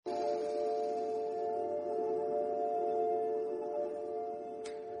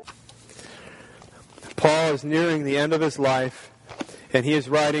Paul is nearing the end of his life, and he is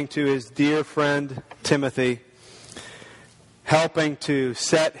writing to his dear friend Timothy, helping to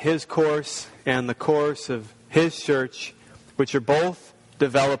set his course and the course of his church, which are both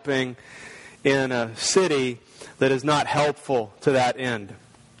developing in a city that is not helpful to that end.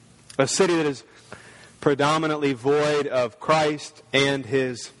 A city that is predominantly void of Christ and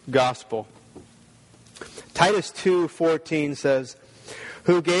His gospel. Titus 2:14 says,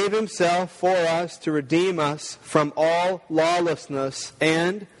 "Who gave Himself for us to redeem us from all lawlessness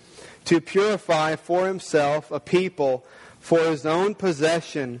and to purify for Himself a people for His own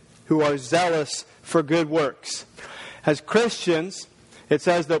possession who are zealous for good works." As Christians, it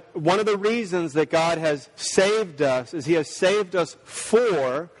says that one of the reasons that God has saved us is He has saved us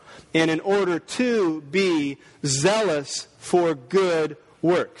for and in order to be zealous for good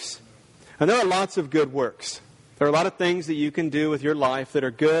works. And there are lots of good works. There are a lot of things that you can do with your life that are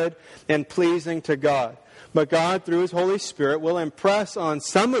good and pleasing to God. But God, through His Holy Spirit, will impress on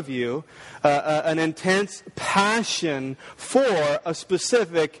some of you an intense passion for a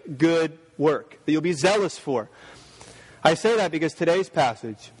specific good work that you'll be zealous for. I say that because today's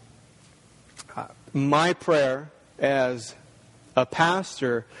passage, my prayer as a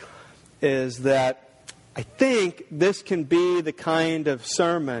pastor is that I think this can be the kind of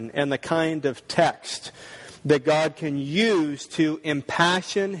sermon and the kind of text that God can use to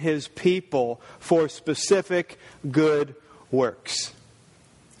impassion His people for specific good works.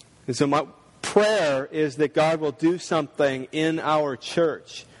 And so my prayer is that God will do something in our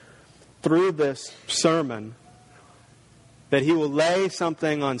church through this sermon, that He will lay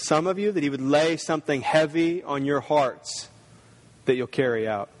something on some of you, that He would lay something heavy on your hearts that you'll carry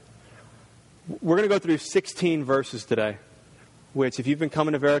out. We're going to go through 16 verses today, which if you've been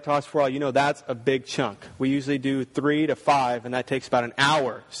coming to Veritas for a while, you know that's a big chunk. We usually do 3 to 5, and that takes about an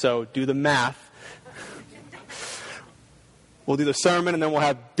hour. So do the math. We'll do the sermon, and then we'll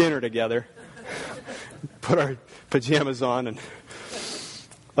have dinner together. Put our pajamas on, and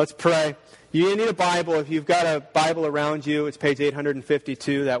let's pray. You need a Bible. If you've got a Bible around you, it's page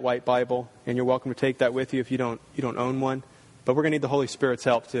 852, that white Bible, and you're welcome to take that with you if you don't own one. But we're going to need the Holy Spirit's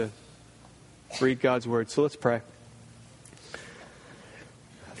help to read God's Word. So let's pray.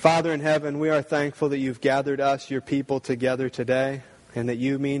 Father in heaven, we are thankful that You've gathered us, Your people, together today, and that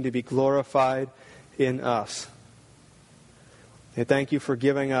You mean to be glorified in us. And thank You for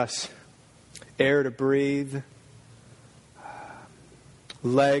giving us air to breathe,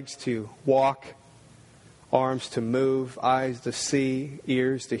 legs to walk, arms to move, eyes to see,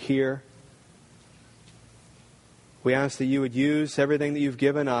 ears to hear. We ask that You would use everything that You've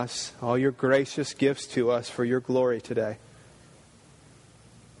given us, all Your gracious gifts to us, for Your glory today.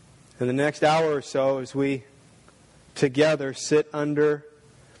 In the next hour or so, as we together sit under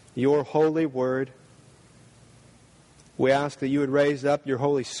Your holy word, we ask that You would raise up Your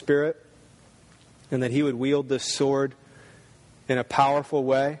Holy Spirit and that He would wield this sword in a powerful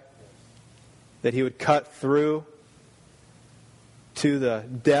way, that He would cut through to the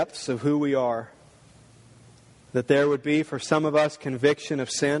depths of who we are, that there would be for some of us conviction of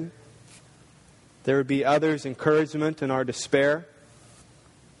sin, there would be others encouragement in our despair,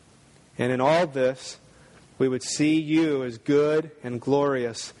 and in all this we would see You as good and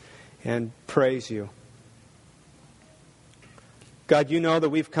glorious and praise You. God, You know that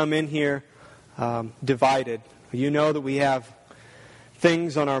we've come in here divided. You know that we have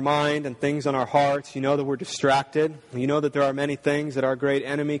things on our mind and things on our hearts. You know that we're distracted. You know that there are many things that our great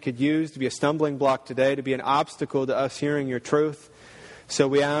enemy could use to be a stumbling block today, to be an obstacle to us hearing Your truth. So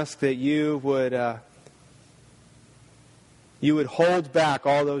we ask that You would hold back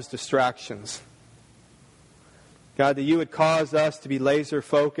all those distractions. God, that You would cause us to be laser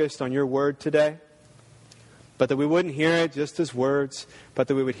focused on Your word today, but that we wouldn't hear it just as words, but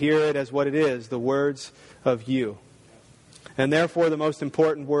that we would hear it as what it is, the words of You. And therefore, the most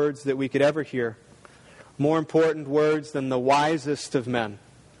important words that we could ever hear, more important words than the wisest of men,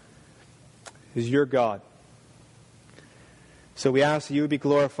 is Your God. So we ask that You would be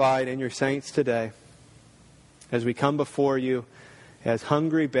glorified in Your saints today as we come before You as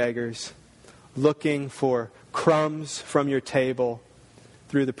hungry beggars, looking for crumbs from Your table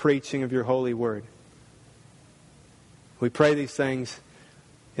through the preaching of Your holy word. We pray these things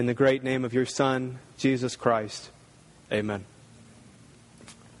in the great name of Your Son, Jesus Christ. Amen.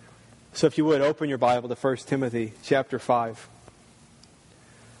 So if you would, open your Bible to 1 Timothy chapter 5.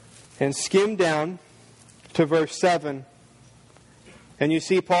 And skim down to verse 7. And you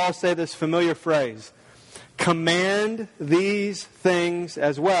see Paul say this familiar phrase, "Command these things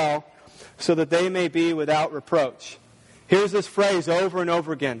as well, so that they may be without reproach." Here's this phrase over and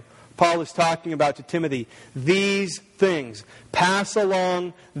over again. Paul is talking about to Timothy. These things. Pass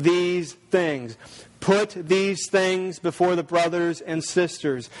along these things. Put these things before the brothers and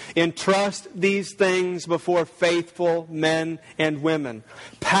sisters. Entrust these things before faithful men and women.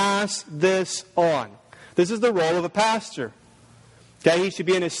 Pass this on. This is the role of a pastor. Okay, he should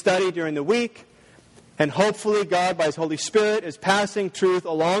be in his study during the week. And hopefully God, by His Holy Spirit, is passing truth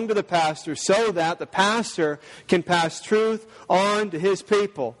along to the pastor so that the pastor can pass truth on to his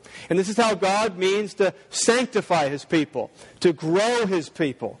people. And this is how God means to sanctify His people, to grow His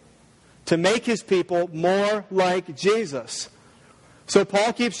people, to make His people more like Jesus. So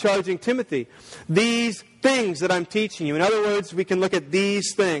Paul keeps charging Timothy, these things that I'm teaching you. In other words, we can look at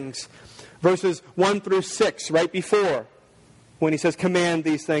these things. Verses 1 through 6, right before, when he says command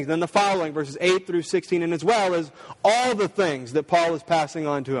these things. Then the following, verses 8 through 16, and as well as all the things that Paul is passing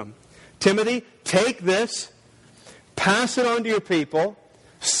on to him. Timothy, take this, pass it on to your people,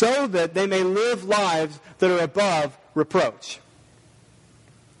 so that they may live lives that are above reproach.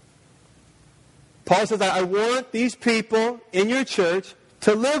 Paul says, I want these people in your church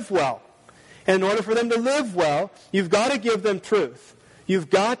to live well. And in order for them to live well, you've got to give them truth. You've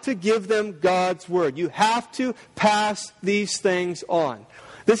got to give them God's Word. You have to pass these things on.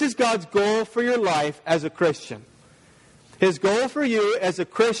 This is God's goal for your life as a Christian. His goal for you as a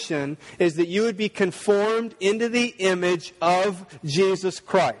Christian is that you would be conformed into the image of Jesus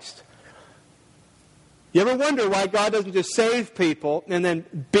Christ. You ever wonder why God doesn't just save people and then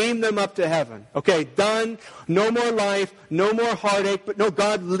beam them up to heaven? Okay, done. No more life, no more heartache. But no,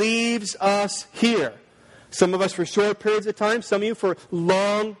 God leaves us here. Some of us for short periods of time, some of you for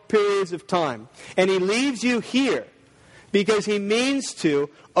long periods of time. And He leaves you here because He means to,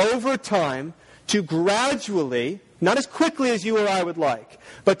 over time, to gradually, not as quickly as you or I would like,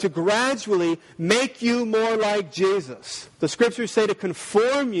 but to gradually make you more like Jesus. The Scriptures say to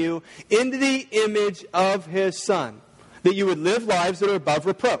conform you into the image of His Son, that you would live lives that are above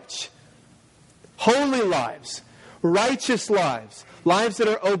reproach. Holy lives, righteous lives, lives that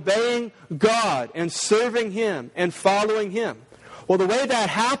are obeying God and serving Him and following Him. Well, the way that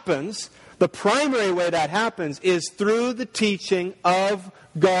happens, the primary way that happens, is through the teaching of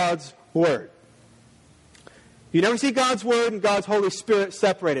God's Word. You never see God's Word and God's Holy Spirit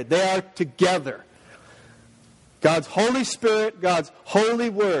separated. They are together. God's Holy Spirit, God's Holy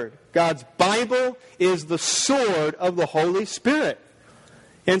Word, God's Bible is the sword of the Holy Spirit.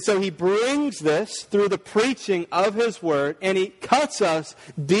 And so He brings this through the preaching of His Word, and He cuts us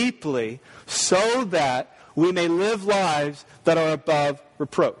deeply so that we may live lives that are above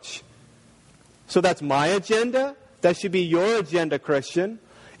reproach. So that's my agenda. That should be your agenda, Christian,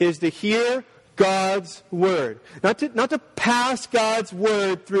 is to hear God's Word. Not to pass God's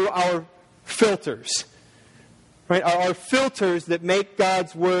Word through our filters. Right? Our filters that make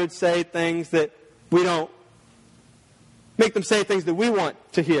God's Word say things that we don't. Make them say things that we want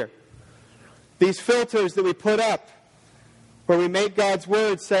to hear. These filters that we put up, where we make God's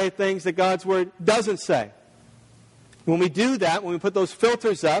Word say things that God's Word doesn't say. When we do that, when we put those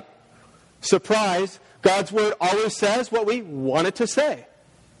filters up, surprise, God's Word always says what we want it to say.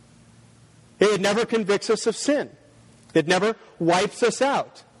 It never convicts us of sin. It never wipes us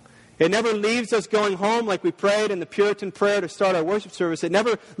out. It never leaves us going home like we prayed in the Puritan prayer to start our worship service. It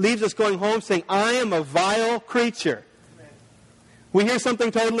never leaves us going home saying, I am a vile creature. We hear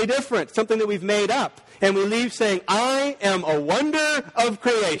something totally different, something that we've made up, and we leave saying, I am a wonder of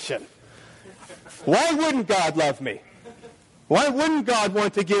creation. Why wouldn't God love me? Why wouldn't God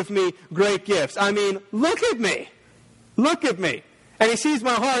want to give me great gifts? I mean, look at me. Look at me. And He sees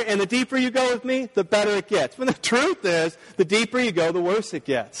my heart, and the deeper you go with me, the better it gets. But the truth is, the deeper you go, the worse it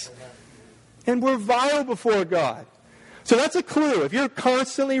gets. And we're vile before God. So that's a clue. If you're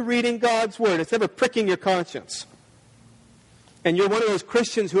constantly reading God's Word, it's never pricking your conscience, and you're one of those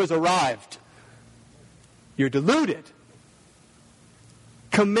Christians who has arrived, you're deluded.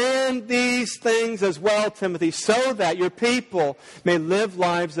 Command these things as well, Timothy, so that your people may live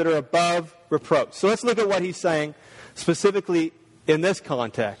lives that are above reproach. So let's look at what he's saying specifically in this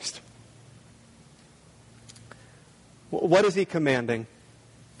context. What is he commanding?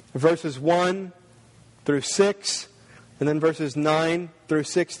 Verses 1 through 6, and then verses 9 through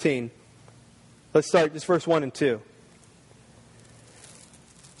 16. Let's start just verse 1 and 2.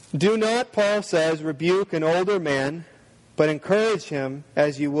 Do not, Paul says, rebuke an older man, but encourage him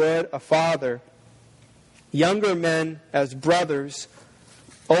as you would a father. Younger men as brothers,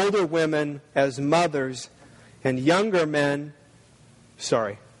 older women as mothers, and younger men...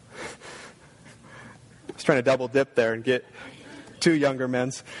 Sorry. I was trying to double dip there and get two younger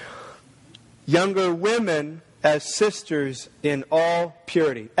men's. Younger women as sisters in all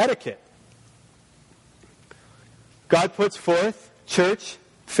purity. Etiquette. God puts forth church,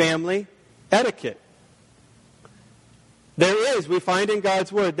 family, etiquette. There is, we find in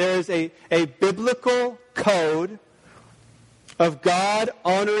God's Word, there is a biblical code of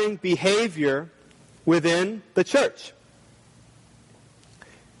God-honoring behavior within the church.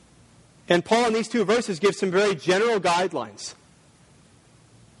 And Paul in these two verses gives some very general guidelines.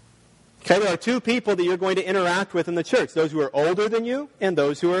 Okay, there are two people that you're going to interact with in the church. Those who are older than you and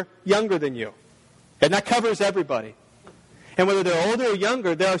those who are younger than you. And that covers everybody. And whether they're older or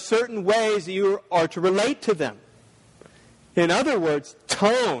younger, there are certain ways that you are to relate to them. In other words,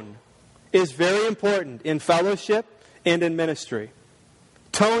 tone is very important in fellowship and in ministry.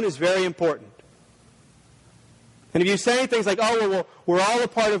 Tone is very important. And if you say things like, oh, well, we're all a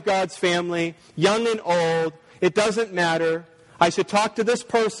part of God's family, young and old, it doesn't matter. I should talk to this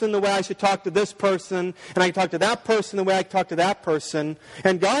person the way I should talk to this person, and I can talk to that person the way I can talk to that person.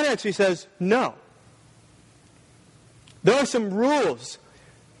 And God actually says, no. There are some rules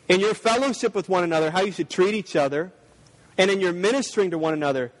in your fellowship with one another, how you should treat each other, and in your ministering to one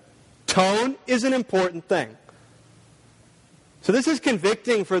another. Tone is an important thing. So this is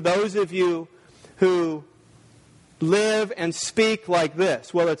convicting for those of you who live and speak like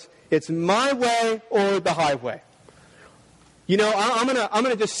this. Well, it's my way or the highway. You know, I'm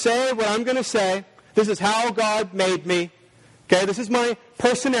gonna just say what I'm gonna say. This is how God made me. Okay, this is my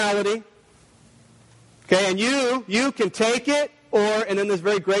personality. Okay, and you can take it, and then this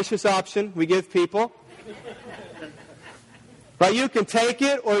very gracious option we give people. Right, you can take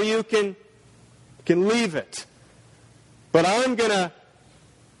it or you can leave it. But I'm gonna.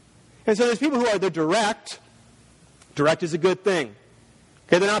 And so there's people who they're direct. Direct is a good thing.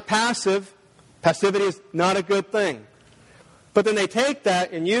 Okay, they're not passive. Passivity is not a good thing. But then they take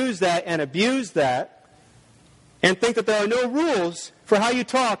that and use that and abuse that and think that there are no rules for how you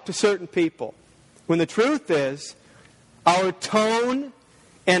talk to certain people. When the truth is, our tone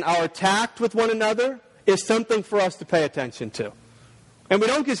and our tact with one another is something for us to pay attention to. And we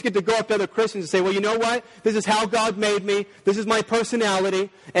don't just get to go up to other Christians and say, well, you know what? This is how God made me. This is my personality.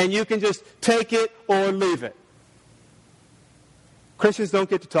 And you can just take it or leave it. Christians don't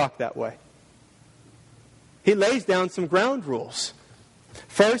get to talk that way. He lays down some ground rules.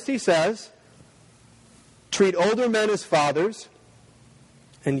 First, he says, treat older men as fathers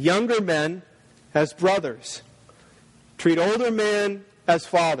and younger men as brothers. Treat older men as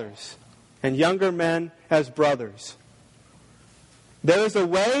fathers and younger men as brothers. There is a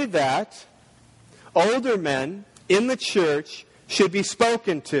way that older men in the church should be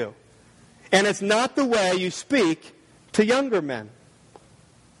spoken to. And it's not the way you speak to younger men.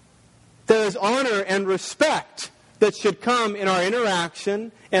 There is honor and respect that should come in our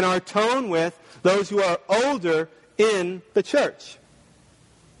interaction and our tone with those who are older in the church.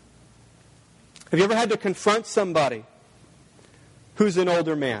 Have you ever had to confront somebody who's an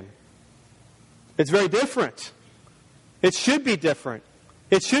older man? It's very different. It should be different.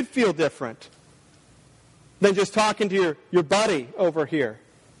 It should feel different than just talking to your buddy over here.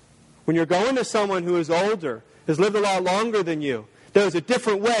 When you're going to someone who is older, has lived a lot longer than you, there's a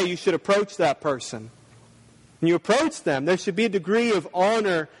different way you should approach that person. When you approach them, there should be a degree of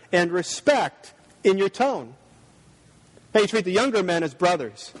honor and respect in your tone. And you treat the younger men as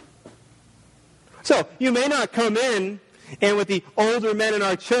brothers. So, you may not come in and with the older men in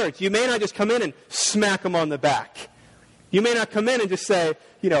our church, you may not just come in and smack them on the back. You may not come in and just say,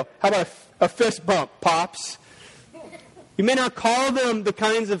 how about a fist bump, Pops? You may not call them the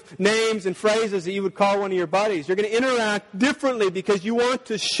kinds of names and phrases that you would call one of your buddies. You're going to interact differently because you want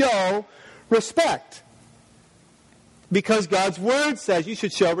to show respect. Because God's Word says you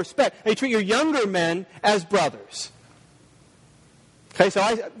should show respect. And you treat your younger men as brothers. Okay, so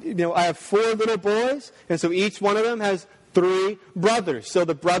I have 4 little boys, and so each one of them has 3 brothers. So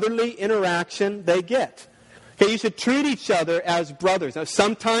the brotherly interaction they get. Okay, you should treat each other as brothers. Now,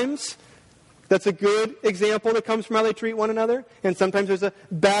 sometimes that's a good example that comes from how they treat one another, and sometimes there's a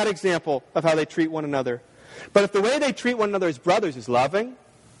bad example of how they treat one another. But if the way they treat one another as brothers is loving,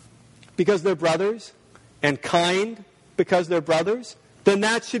 because they're brothers, and kind because they're brothers, then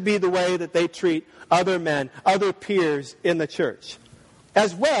that should be the way that they treat other men, other peers in the church.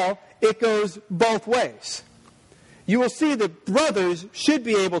 As well, it goes both ways. You will see that brothers should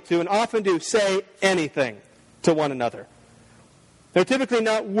be able to, and often do, say anything to one another. They're typically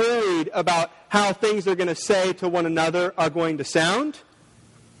not worried about how things they're going to say to one another are going to sound.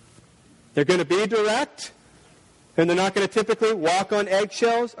 They're going to be direct. And they're not going to typically walk on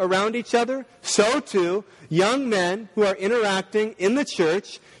eggshells around each other. So too, young men who are interacting in the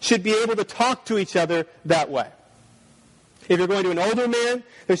church should be able to talk to each other that way. If you're going to an older man,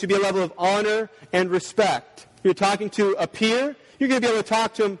 there should be a level of honor and respect. If you're talking to a peer, you're going to be able to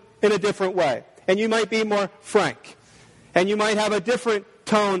talk to him in a different way. And you might be more frank. And you might have a different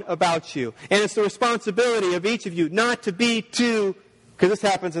tone about you. And it's the responsibility of each of you not to be too, because this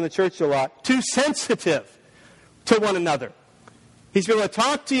happens in the church a lot, too sensitive to one another. He's going to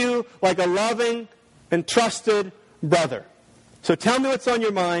talk to you like a loving and trusted brother. So tell me what's on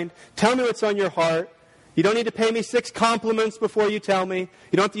your mind. Tell me what's on your heart. You don't need to pay me 6 compliments before you tell me.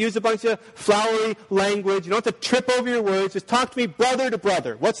 You don't have to use a bunch of flowery language. You don't have to trip over your words. Just talk to me brother to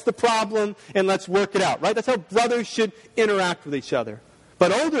brother. What's the problem? And let's work it out, right? That's how brothers should interact with each other.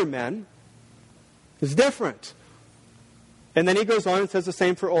 But older men is different. And then he goes on and says the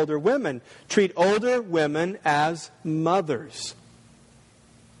same for older women. Treat older women as mothers.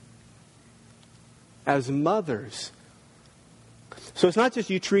 As mothers. So it's not just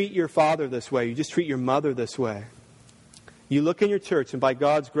you treat your father this way, you just treat your mother this way. You look in your church, and by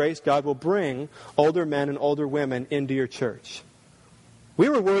God's grace, God will bring older men and older women into your church. We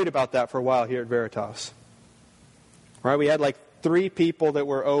were worried about that for a while here at Veritas. Right? We had like 3 people that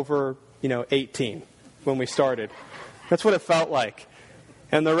were over, 18 when we started. That's what it felt like.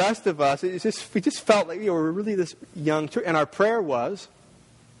 And the rest of us, we just felt like we were really this young church. And our prayer was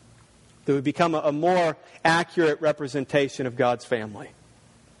that we become a more accurate representation of God's family.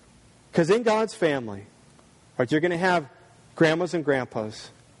 Because in God's family, right, you're going to have grandmas and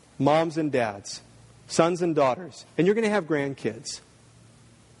grandpas, moms and dads, sons and daughters, and you're going to have grandkids.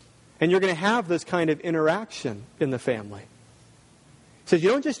 And you're going to have this kind of interaction in the family. He says you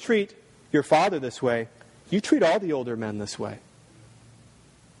don't just treat your father this way, you treat all the older men this way.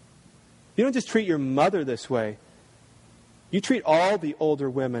 You don't just treat your mother this way, you treat all the older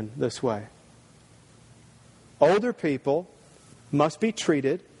women this way. Older people must be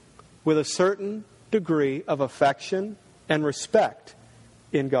treated with a certain degree of affection and respect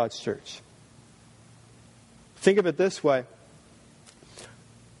in God's church. Think of it this way.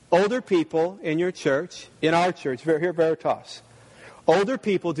 Older people in your church, in our church, here at Veritas, older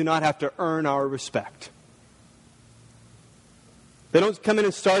people do not have to earn our respect. They don't come in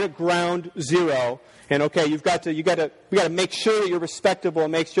and start at ground zero and we got to make sure that you're respectable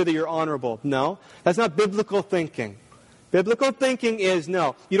and make sure that you're honorable. No, that's not biblical thinking. Biblical thinking is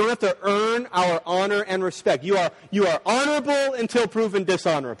no, you don't have to earn our honor and respect. You are honorable until proven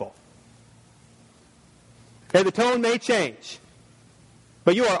dishonorable. Okay, the tone may change,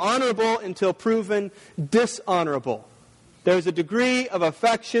 but you are honorable until proven dishonorable. There's a degree of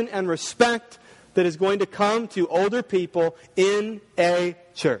affection and respect that is going to come to older people in a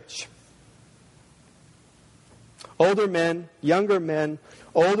church. Older men,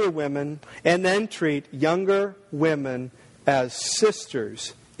 older women, and then treat younger women as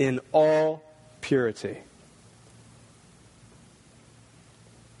sisters in all purity.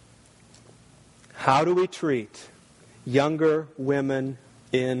 How do we treat younger women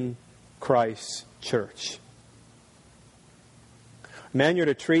in Christ's church? Men, you're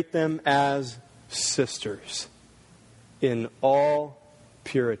to treat them as sisters in all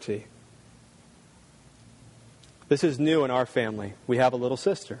purity. This is new in our family. We have a little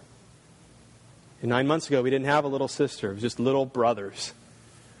sister. And 9 months ago, we didn't have a little sister. It was just little brothers.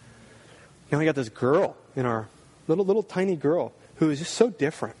 Now we got this girl in our little tiny girl who is just so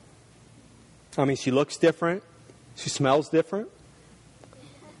different. I mean, she looks different. She smells different.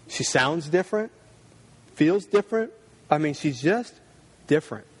 She sounds different. Feels different. I mean, she's just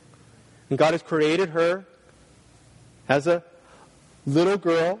different. And God has created her as a little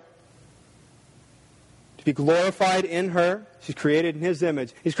girl to be glorified in her. She's created in His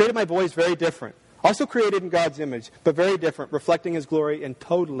image. He's created my boys very different. Also created in God's image, but very different, reflecting His glory in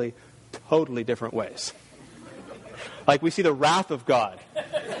totally different ways. Like we see the wrath of God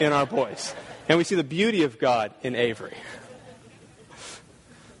in our boys. And we see the beauty of God in Avery.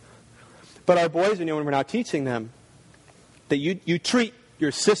 But our boys, when we're not teaching them, that you treat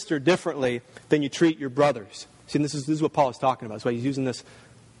your sister differently than you treat your brothers. See, this is what Paul is talking about. That's why he's using this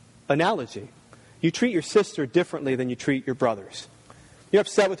analogy. You treat your sister differently than you treat your brothers. You're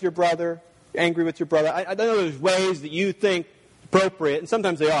upset with your brother, angry with your brother. I know there's ways that you think appropriate, and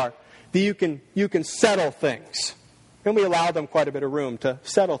sometimes they are, that you can settle things. And we allow them quite a bit of room to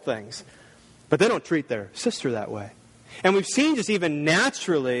settle things. But they don't treat their sister that way. And we've seen just even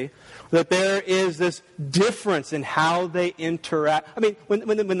naturally that there is this difference in how they interact. I mean, when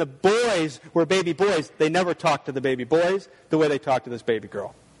the boys were baby boys, they never talked to the baby boys the way they talked to this baby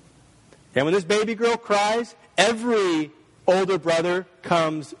girl. And when this baby girl cries, every older brother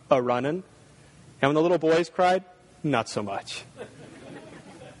comes a-running. And when the little boys cried, not so much.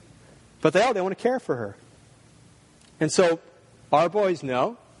 But they want to care for her. And so our boys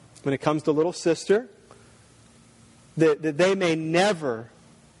know, when it comes to little sister, that they may never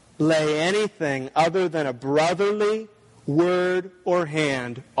lay anything other than a brotherly word or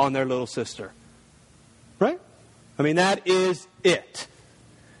hand on their little sister. Right? I mean, that is it.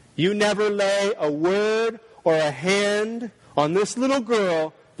 You never lay a word or a hand on this little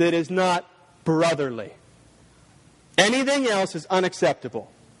girl that is not brotherly. Anything else is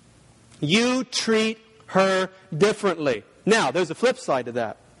unacceptable. You treat her differently. Now, there's a flip side to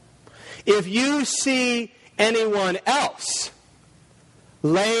that. If you see anyone else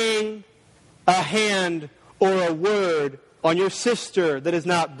laying a hand or a word on your sister that is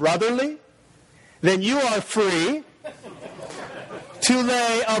not brotherly, then you are free to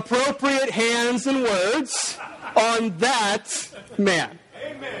lay appropriate hands and words on that man.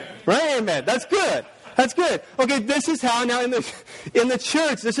 Amen. Right? Amen. That's good. That's good. Okay, this is how now in the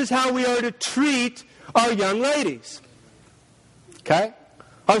church, this is how we are to treat our young ladies. Okay?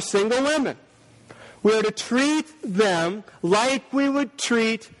 Our single women. We are to treat them like we would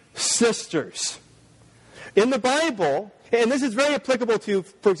treat sisters. In the Bible, and this is very applicable to,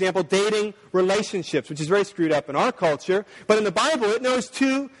 for example, dating relationships, which is very screwed up in our culture, but in the Bible it knows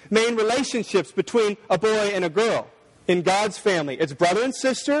two main relationships between a boy and a girl in God's family. It's brother and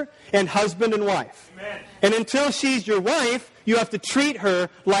sister and husband and wife. Amen. And until she's your wife, you have to treat her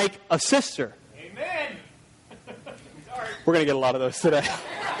like a sister. Amen. We're going to get a lot of those today.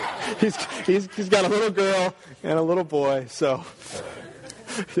 He's got a little girl and a little boy, so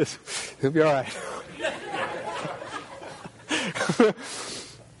he'll be all right.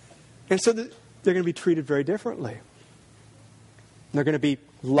 And so they're going to be treated very differently. They're going to be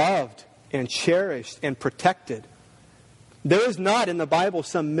loved and cherished and protected. There is not in the Bible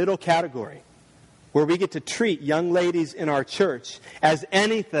some middle category where we get to treat young ladies in our church as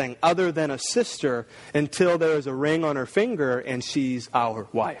anything other than a sister until there is a ring on her finger and she's our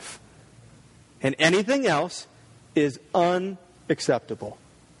wife. And anything else is unacceptable.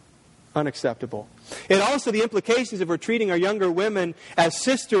 Unacceptable. And also the implications if we're treating our younger women as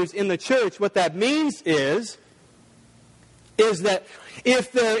sisters in the church, what that means is that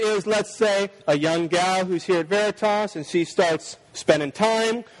if there is, let's say, a young gal who's here at Veritas and she starts spending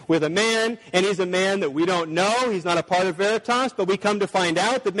time with a man, and he's a man that we don't know, he's not a part of Veritas, but we come to find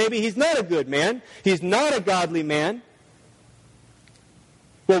out that maybe he's not a good man, he's not a godly man.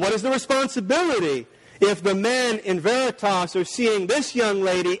 Well, what is the responsibility if the men in Veritas are seeing this young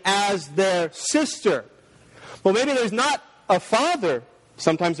lady as their sister? Well, maybe there's not a father.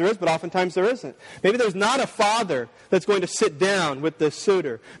 Sometimes there is, but oftentimes there isn't. Maybe there's not a father that's going to sit down with this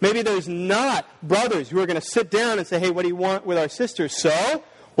suitor. Maybe there's not brothers who are going to sit down and say, hey, what do you want with our sister? So,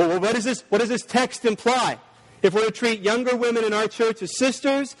 well, what does this text imply? If we're to treat younger women in our church as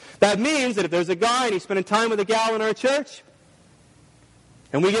sisters, that means that if there's a guy and he's spending time with a gal in our church,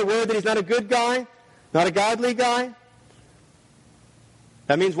 and we get word that he's not a good guy, not a godly guy,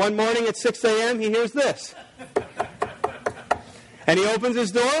 that means one morning at 6 a.m. he hears this. And he opens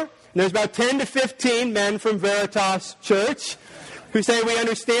his door, and there's about 10 to 15 men from Veritas Church who say, we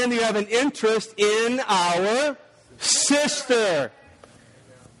understand that you have an interest in our sister.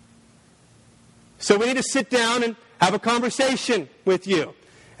 So we need to sit down and have a conversation with you.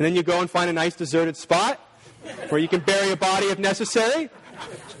 And then you go and find a nice deserted spot where you can bury a body if necessary.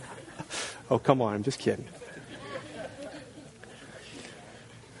 Oh, come on, I'm just kidding.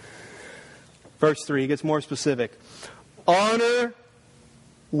 Verse 3 gets more specific. Honor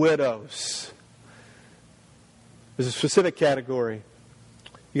widows. There's a specific category.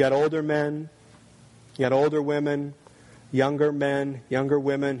 You got older men, you got older women, younger men, younger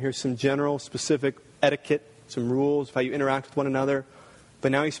women. Here's some general, specific etiquette, some rules of how you interact with one another.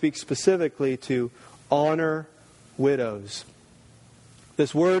 But now he speaks specifically to honor widows.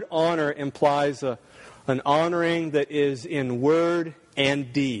 This word honor implies an honoring that is in word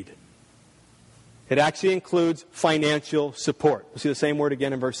and deed. It actually includes financial support. We'll see the same word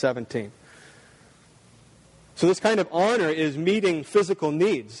again in verse 17. So this kind of honor is meeting physical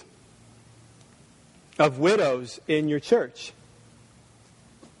needs of widows in your church.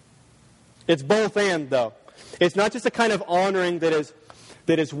 It's both and, though. It's not just a kind of honoring that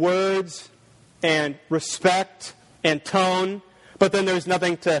is words and respect and tone, but then there's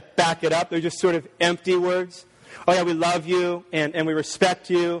nothing to back it up. They're just sort of empty words. Oh yeah, we love you and we respect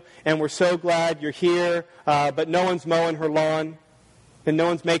you and we're so glad you're here, but no one's mowing her lawn and no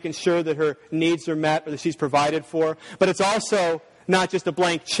one's making sure that her needs are met or that she's provided for. But it's also not just a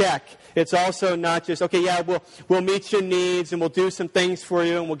blank check. It's also not just, okay, yeah, we'll meet your needs and we'll do some things for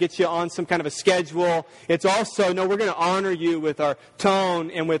you and we'll get you on some kind of a schedule. It's also, no, we're going to honor you with our tone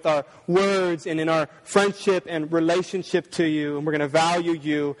and with our words and in our friendship and relationship to you, and we're going to value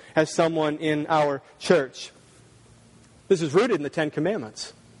you as someone in our church. This is rooted in the Ten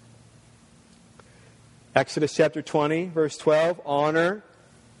Commandments. Exodus chapter 20, verse 12, honor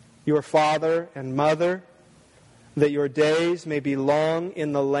your father and mother, that your days may be long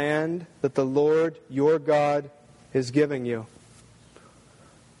in the land that the Lord your God is giving you.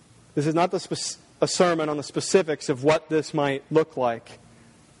 This is not a sermon on the specifics of what this might look like,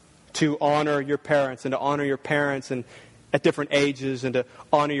 to honor your parents and to honor your parents and at different ages and to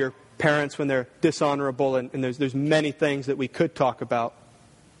honor your parents when they're dishonorable, and there's many things that we could talk about.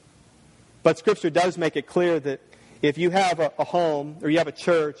 But Scripture does make it clear that if you have a home or you have a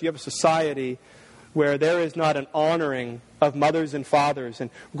church, you have a society where there is not an honoring of mothers and fathers and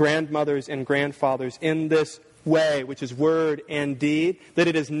grandmothers and grandfathers in this way, which is word and deed, that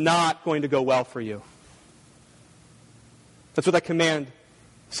it is not going to go well for you. That's what that command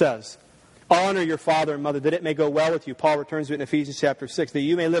says. Honor your father and mother, that it may go well with you. Paul returns to it in Ephesians chapter 6, that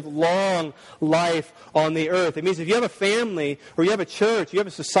you may live long life on the earth. It means if you have a family or you have a church, you have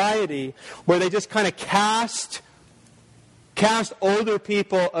a society where they just kind of cast older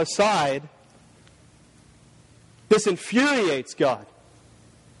people aside, this infuriates God.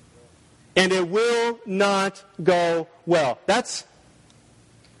 And it will not go well. That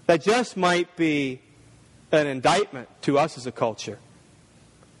just might be an indictment to us as a culture.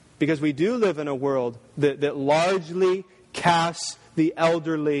 Because we do live in a world that largely casts the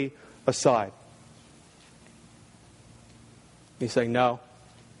elderly aside. He's saying, no,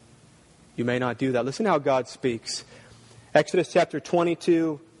 you may not do that. Listen how God speaks. Exodus chapter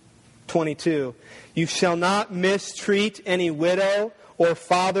 22. You shall not mistreat any widow or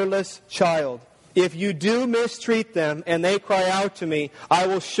fatherless child. If you do mistreat them and they cry out to me, I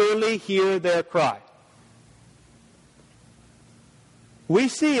will surely hear their cry. We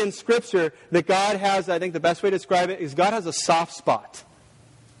see in Scripture that God has, I think the best way to describe it is God has a soft spot.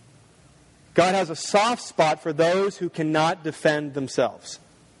 God has a soft spot for those who cannot defend themselves.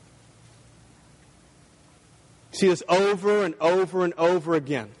 You see this over and over and over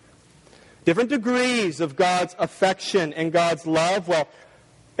again. Different degrees of God's affection and God's love. Well,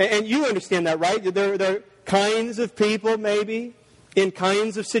 and you understand that, right? There are kinds of people, maybe, in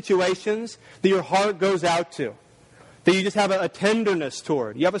kinds of situations that your heart goes out to, that you just have a tenderness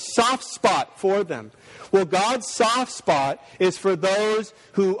toward. You have a soft spot for them. Well, God's soft spot is for those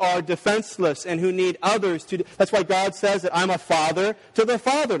who are defenseless and who need others to. That's why God says that I'm a father to the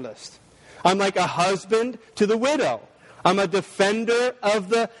fatherless. I'm like a husband to the widow. I'm a defender of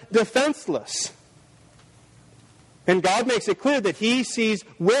the defenseless. And God makes it clear that He sees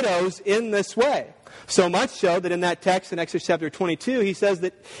widows in this way. So much so that in that text in Exodus chapter 22, He says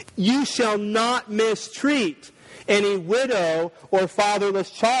that you shall not mistreat any widow or fatherless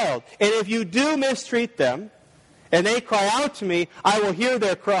child. And if you do mistreat them, and they cry out to me, I will hear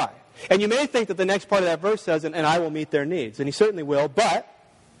their cry. And you may think that the next part of that verse says, and I will meet their needs. And He certainly will, but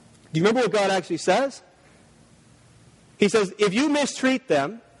do you remember what God actually says? He says, if you mistreat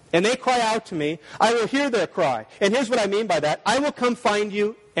them, and they cry out to me, I will hear their cry. And here's what I mean by that. I will come find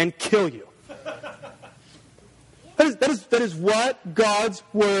you and kill you. That is what God's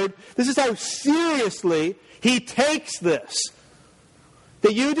Word, this is how seriously He takes this.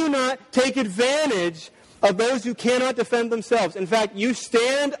 That you do not take advantage of those who cannot defend themselves. In fact, you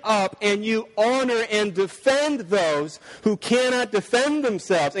stand up and you honor and defend those who cannot defend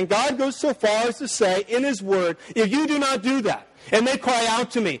themselves. And God goes so far as to say in His Word, if you do not do that, and they cry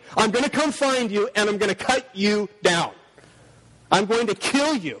out to me, I'm going to come find you and I'm going to cut you down. I'm going to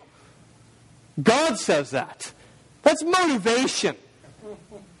kill you. God says that. That's motivation.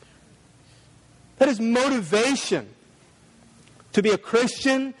 That is motivation. To be a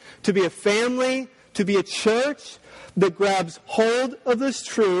Christian, to be a family, to be a church that grabs hold of this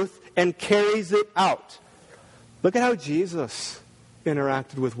truth and carries it out. Look at how Jesus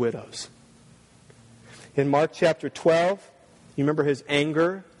interacted with widows. In Mark chapter 12, you remember His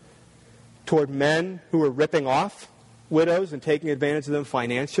anger toward men who were ripping off widows and taking advantage of them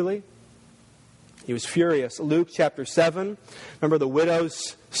financially. He was furious. Luke chapter 7, remember the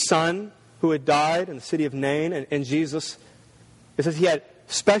widow's son who had died in the city of Nain, and Jesus, it says He had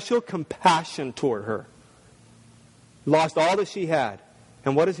special compassion toward her. Lost all that she had.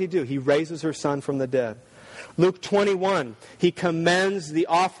 And what does He do? He raises her son from the dead. Luke 21, He commends the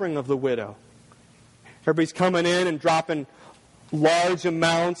offering of the widow. Everybody's coming in and dropping large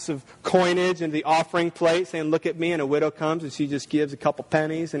amounts of coinage in the offering plate saying, look at me, and a widow comes and she just gives a couple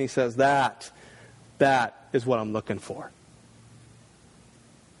pennies and he says, that is what I'm looking for.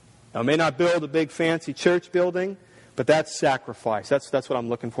 Now, I may not build a big fancy church building, but that's sacrifice. That's what I'm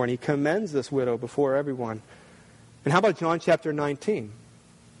looking for. And he commends this widow before everyone. And how about John chapter 19?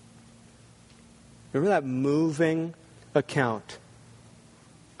 Remember that moving account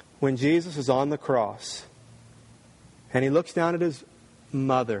when Jesus is on the cross and he looks down at his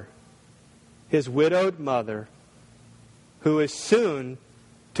mother, his widowed mother, who is soon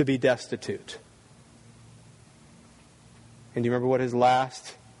to be destitute. And do you remember what his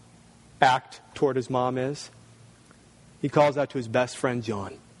last act toward his mom is? He calls out to his best friend,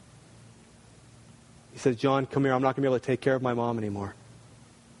 John. He says, John, come here. I'm not going to be able to take care of my mom anymore.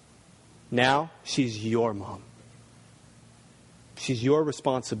 Now, she's your mom. She's your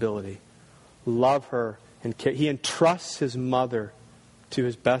responsibility. Love her and care. He entrusts his mother to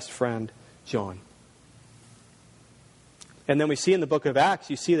his best friend, John. And then we see in the book of Acts,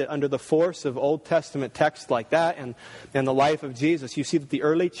 you see that under the force of Old Testament texts like that and the life of Jesus, you see that the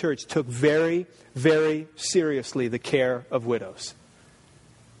early church took very, very seriously the care of widows.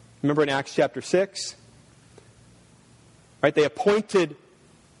 Remember in Acts chapter 6? Right? They appointed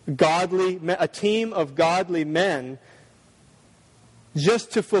a team of godly men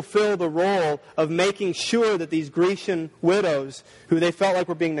just to fulfill the role of making sure that these Grecian widows, who they felt like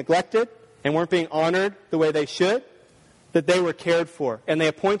were being neglected and weren't being honored the way they should, that they were cared for. And they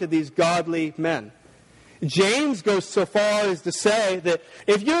appointed these godly men. James goes so far as to say that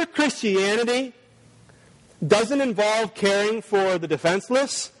if your Christianity doesn't involve caring for the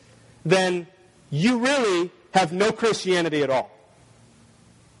defenseless, then you really have no Christianity at all.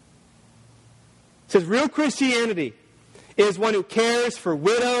 It says real Christianity is one who cares for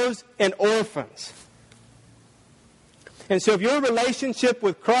widows and orphans. And so if your relationship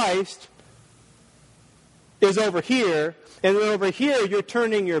with Christ is over here, and then over here you're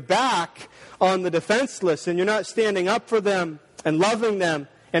turning your back on the defenseless, and you're not standing up for them and loving them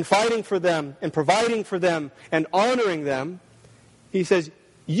and fighting for them and providing for them and honoring them, he says,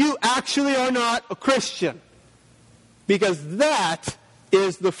 you actually are not a Christian. Because that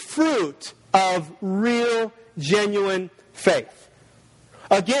is the fruit of real, genuine faith.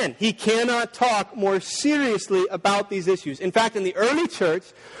 Again, he cannot talk more seriously about these issues. In fact, in the early church,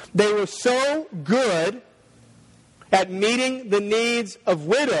 they were so good at meeting the needs of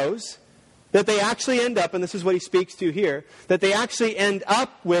widows that they actually end up, and this is what he speaks to here, that they actually end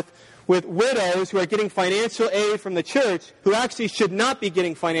up with widows who are getting financial aid from the church who actually should not be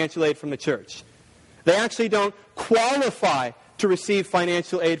getting financial aid from the church. They actually don't qualify to receive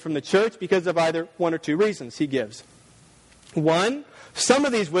financial aid from the church because of either one or two reasons he gives. One, some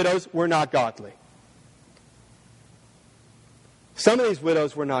of these widows were not godly. Some of these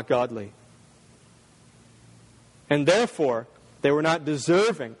widows were not godly. And therefore, they were not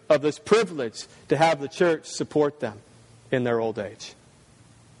deserving of this privilege to have the church support them in their old age.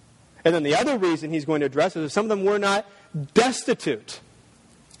 And then the other reason he's going to address is that some of them were not destitute.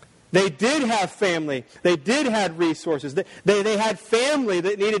 They did have family. They did have resources. They had family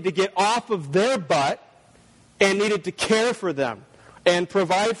that needed to get off of their butt and needed to care for them and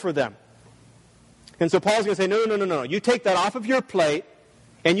provide for them. And so Paul's going to say, no. You take that off of your plate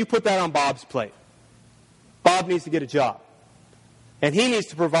and you put that on Bob's plate. Bob needs to get a job. And he needs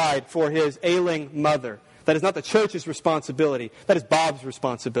to provide for his ailing mother. That is not the church's responsibility. That is Bob's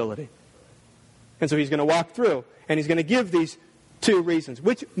responsibility. And so he's going to walk through and he's going to give these two reasons,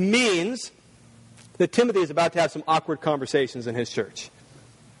 which means that Timothy is about to have some awkward conversations in his church,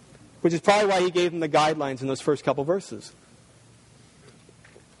 which is probably why he gave him the guidelines in those first couple verses.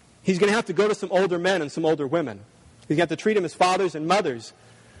 He's going to have to go to some older men and some older women. He's going to have to treat them as fathers and mothers.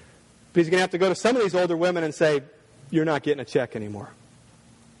 But he's going to have to go to some of these older women and say, you're not getting a check anymore.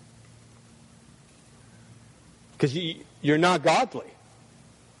 Because you're not godly.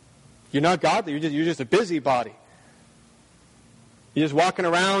 You're not godly. You're just a busybody. You're just walking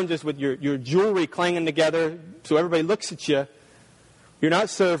around just with your jewelry clanging together so everybody looks at you. You're not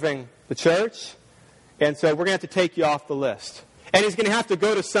serving the church. And so we're going to have to take you off the list. And he's going to have to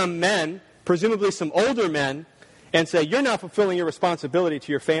go to some men, presumably some older men, and say, you're not fulfilling your responsibility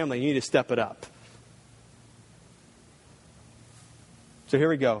to your family. You need to step it up. So here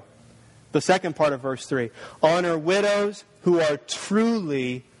we go. The second part of verse 3. Honor widows who are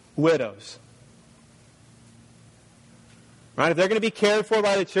truly widows. Right? If they're going to be cared for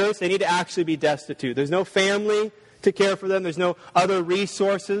by the church, they need to actually be destitute. There's no family to care for them. There's no other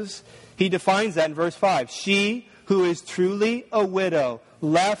resources. He defines that in verse 5. She who is truly a widow,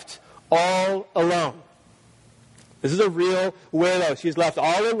 left all alone. This is a real widow. She's left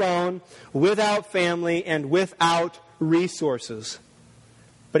all alone, without family, and without resources.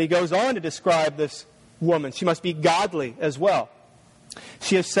 But he goes on to describe this woman. She must be godly as well.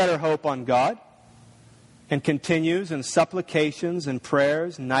 She has set her hope on God and continues in supplications and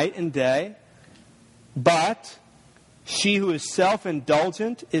prayers night and day. But she who is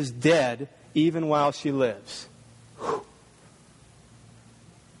self-indulgent is dead even while she lives. Whew.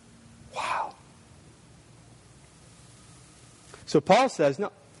 Wow. So Paul says,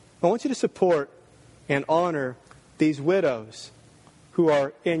 no, I want you to support and honor these widows who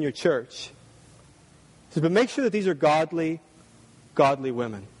are in your church. He says, but make sure that these are godly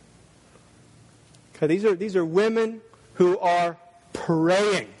women. Okay, these are women who are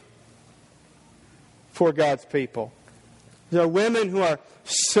praying for God's people. These are women who are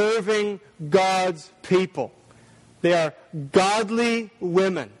serving God's people. They are godly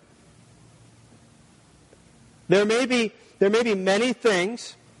women. There may be many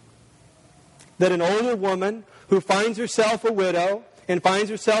things that an older woman who finds herself a widow and finds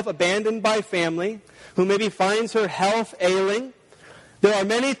herself abandoned by family, who maybe finds her health ailing, there are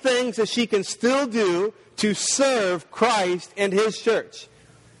many things that she can still do to serve Christ and His church.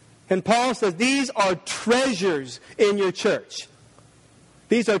 And Paul says these are treasures in your church.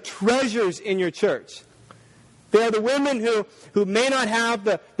 These are treasures in your church. They are the women who may not have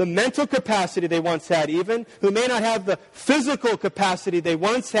the mental capacity they once had even, who may not have the physical capacity they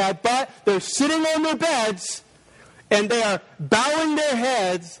once had, but they're sitting on their beds and they are bowing their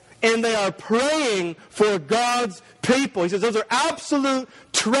heads and they are praying for God's people. He says those are absolute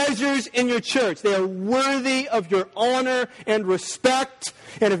treasures in your church. They are worthy of your honor and respect.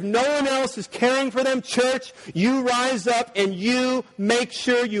 And if no one else is caring for them, church, you rise up and you make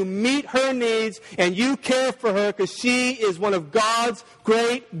sure you meet her needs and you care for her because she is one of God's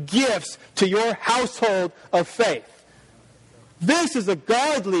great gifts to your household of faith. This is a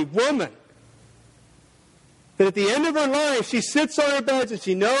godly woman. That at the end of her life, she sits on her bed and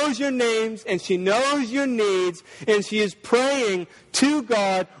she knows your names and she knows your needs and she is praying to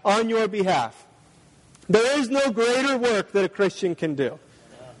God on your behalf. There is no greater work that a Christian can do.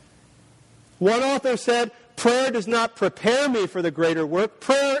 One author said, prayer does not prepare me for the greater work.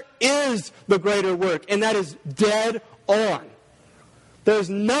 Prayer is the greater work, and that is dead on.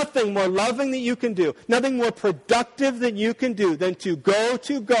 There's nothing more loving that you can do, nothing more productive that you can do than to go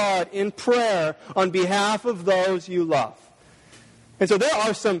to God in prayer on behalf of those you love. And so there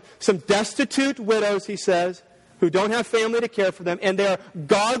are some destitute widows, he says, who don't have family to care for them, and they're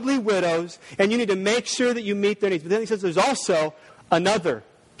godly widows, and you need to make sure that you meet their needs. But then he says there's also another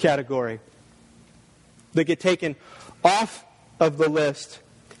category that get taken off of the list,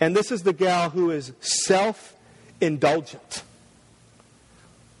 and this is the gal who is self-indulgent.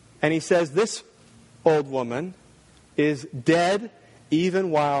 And he says this old woman is dead even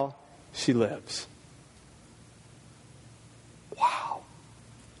while she lives. Wow.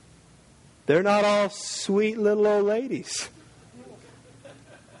 They're not all sweet little old ladies.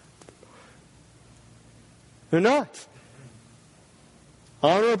 They're not.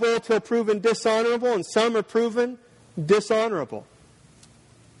 Honorable till proven dishonorable, and some are proven dishonorable.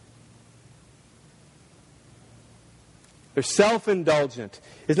 They're self-indulgent.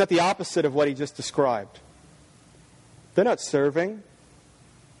 Isn't that the opposite of what he just described? They're not serving.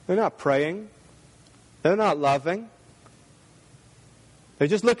 They're not praying. They're not loving. They're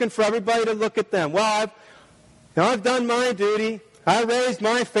just looking for everybody to look at them. Well, I've done my duty. I raised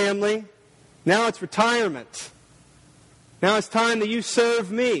my family. Now it's retirement. Now it's time that you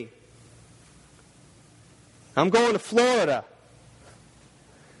serve me. I'm going to Florida.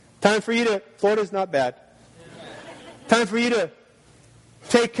 Time for you to... Florida's not bad. Time for you to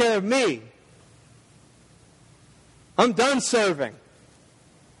take care of me. I'm done serving.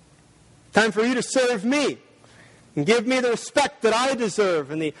 Time for you to serve me and give me the respect that I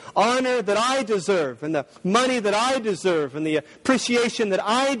deserve and the honor that I deserve and the money that I deserve and the appreciation that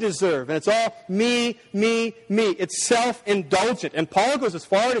I deserve. And it's all me, me, me. It's self-indulgent. And Paul goes as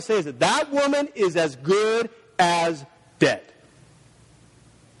far to say that woman is as good as dead.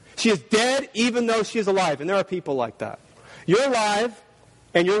 She is dead even though she is alive. And there are people like that. You're alive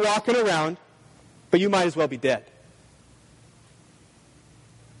and you're walking around, but you might as well be dead.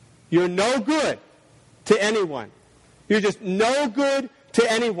 You're no good to anyone. You're just no good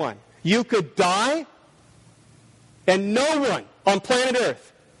to anyone. You could die and no one on planet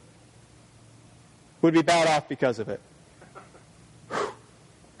Earth would be bad off because of it.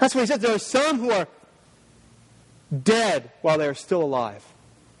 That's what he says. There are some who are dead while they are still alive.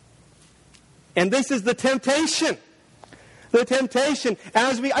 And this is the temptation. The temptation,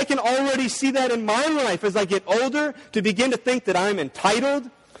 I can already see that in my life as I get older, to begin to think that I'm entitled,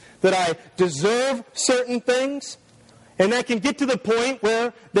 that I deserve certain things. And that can get to the point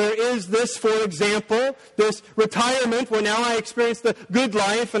where there is this, for example, this retirement where now I experience the good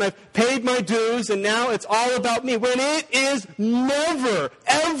life and I've paid my dues and now it's all about me. When it is never,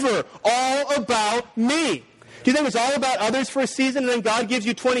 ever all about me. Do you think it's all about others for a season and then God gives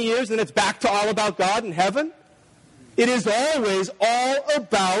you 20 years and it's back to all about God in heaven? It is always all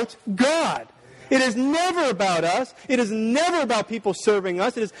about God. It is never about us. It is never about people serving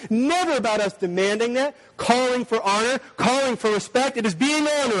us. It is never about us demanding that, calling for honor, calling for respect. It is being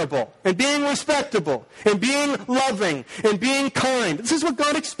honorable and being respectable and being loving and being kind. This is what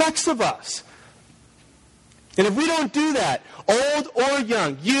God expects of us. And if we don't do that, old or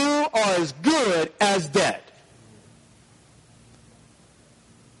young, you are as good as dead.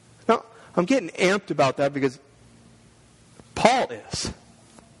 Now, I'm getting amped about that because Paul is.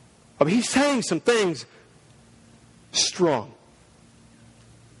 I mean, he's saying some things strong.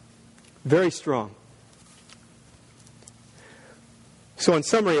 Very strong. So in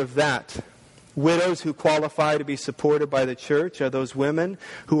summary of that, widows who qualify to be supported by the church are those women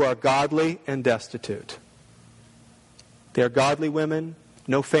who are godly and destitute. They are godly women,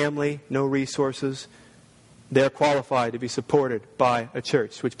 no family, no resources. They are qualified to be supported by a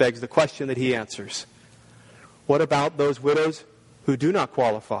church, which begs the question that he answers. What about those widows who do not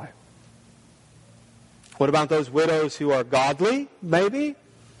qualify? What about those widows who are godly, maybe,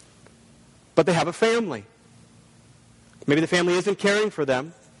 but they have a family? Maybe the family isn't caring for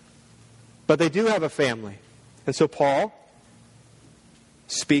them, but they do have a family. And so Paul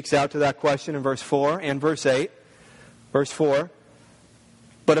speaks out to that question in verse 4 and verse 8. Verse 4,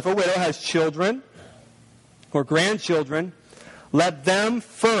 but if a widow has children or grandchildren, let them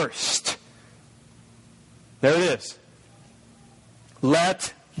first. There it is.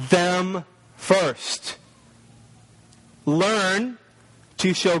 Let them first learn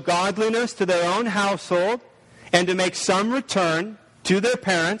to show godliness to their own household and to make some return to their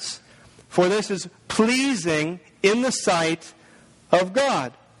parents, for this is pleasing in the sight of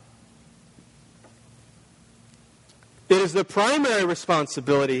God. It is the primary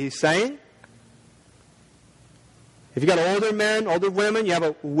responsibility, he's saying. If you've got older men, older women, you have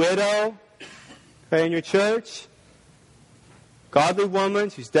a widow in your church, godly woman,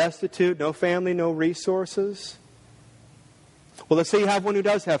 she's destitute, no family, no resources. Well, let's say you have one who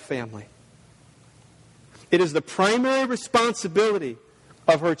does have family. It is the primary responsibility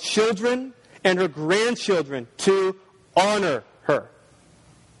of her children and her grandchildren to honor her.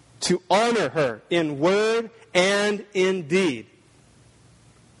 To honor her in word and in deed.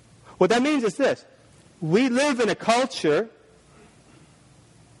 What that means is this. We live in a culture,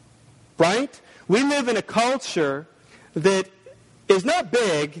 right? We live in a culture that is not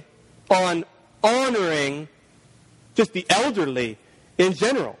big on honoring just the elderly in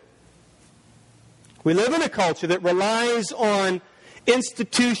general. We live in a culture that relies on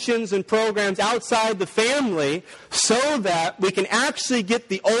institutions and programs outside the family so that we can actually get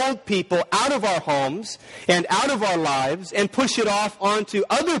the old people out of our homes and out of our lives and push it off onto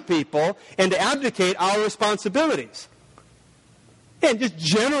other people and to abdicate our responsibilities. And just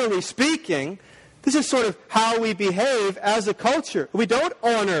generally speaking, this is sort of how we behave as a culture. We don't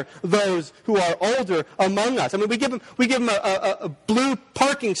honor those who are older among us. I mean, we give them a blue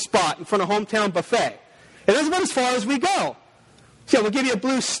parking spot in front of Hometown Buffet. And that's about as far as we go. So we'll give you a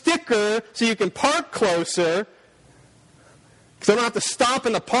blue sticker so you can park closer, because I don't have to stop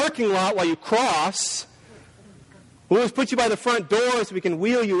in the parking lot while you cross. We'll just put you by the front door so we can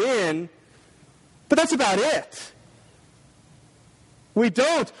wheel you in. But that's about it. We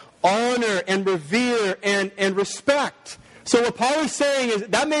don't honor and revere and respect. So what Paul is saying is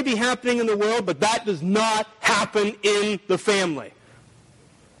that may be happening in the world, but that does not happen in the family.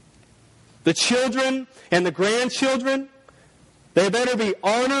 The children and the grandchildren, they better be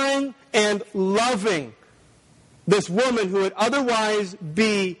honoring and loving this woman who would otherwise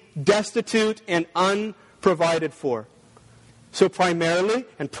be destitute and unprovided for. So primarily,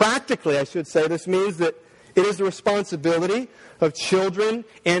 and practically I should say, this means that it is the responsibility of children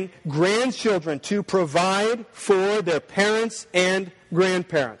and grandchildren to provide for their parents and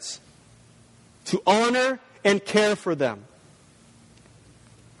grandparents. To honor and care for them.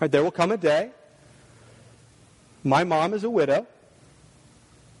 All right, there will come a day. My mom is a widow.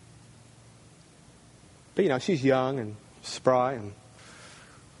 But, she's young and spry and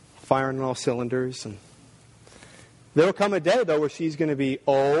firing on all cylinders. And there will come a day, though, where she's going to be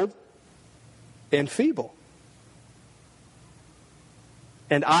old and feeble.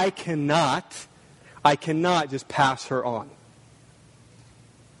 And I cannot just pass her on.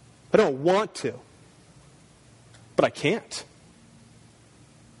 I don't want to. But I can't.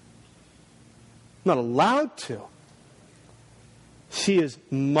 I'm not allowed to. She is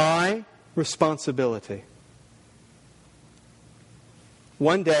my responsibility.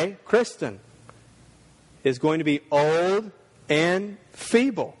 One day, Kristen is going to be old and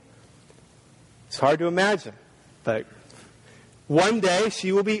feeble. It's hard to imagine, but one day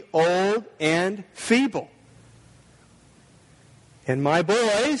she will be old and feeble. And my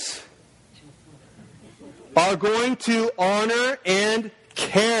boys are going to honor and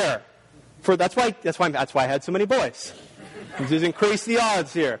care for. That's why I had so many boys. Just increase the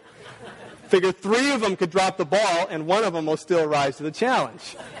odds here. Figure 3 of them could drop the ball, and 1 of them will still rise to the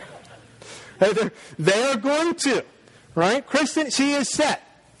challenge. They are going to, right? Kristen, she is set.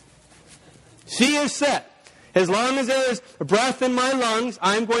 She is set. As long as there is breath in my lungs,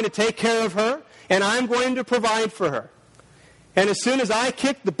 I'm going to take care of her, and I'm going to provide for her. And as soon as I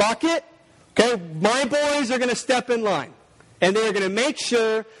kick the bucket, okay, my boys are going to step in line. And they are going to make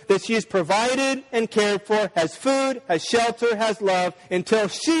sure that she is provided and cared for, has food, has shelter, has love, until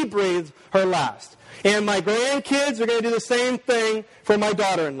she breathes her last. And my grandkids are going to do the same thing for my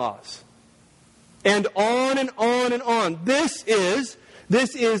daughter-in-laws. And on and on and on. This is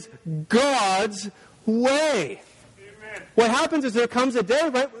God's way. Amen. What happens is there comes a day,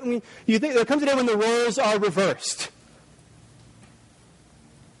 right? I mean, there comes a day when the roles are reversed.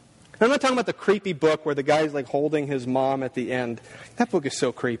 I'm not talking about the creepy book where the guy's like holding his mom at the end. That book is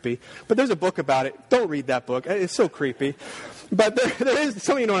so creepy. But there's a book about it. Don't read that book. It's so creepy. But there is,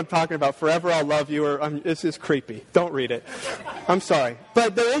 some of you know what I'm talking about. Forever I'll Love You, or it's just creepy. Don't read it. I'm sorry.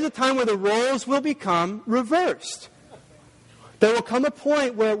 But there is a time where the roles will become reversed. There will come a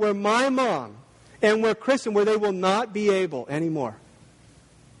point where my mom and where Kristen, where they will not be able anymore.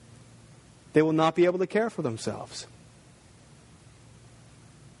 They will not be able to care for themselves.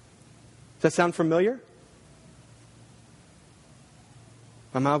 Does that sound familiar?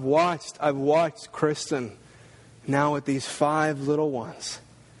 I've watched Kristen now with these 5 little ones.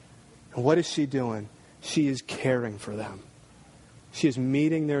 And what is she doing? She is caring for them. She is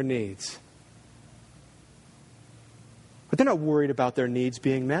meeting their needs. But they're not worried about their needs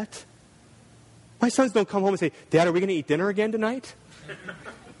being met. My sons don't come home and say, Dad, are we going to eat dinner again tonight?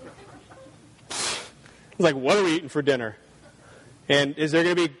 It's like, what are we eating for dinner? And is there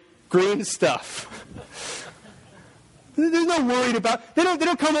going to be green stuff? There's no worried about. They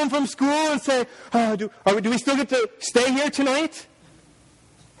don't come home from school and say, do we still get to stay here tonight?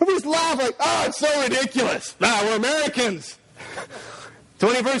 Or we just laugh like, it's so ridiculous. We're Americans.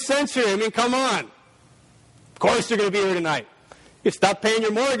 21st century, I mean, come on. Of course you're going to be here tonight. You stop paying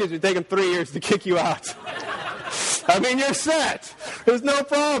your mortgage, it'd take them 3 years to kick you out. I mean, you're set. There's no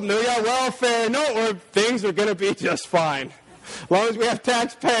problem. We got welfare. No, things are going to be just fine. As long as we have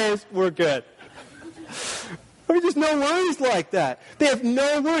taxpayers, we're good. I mean, there's no worries like that. They have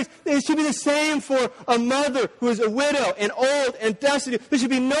no worries. It should be the same for a mother who is a widow and old and destitute. There should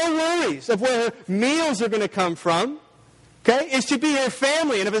be no worries of where her meals are going to come from. Okay? It should be her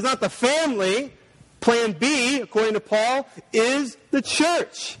family. And if it's not the family, plan B, according to Paul, is the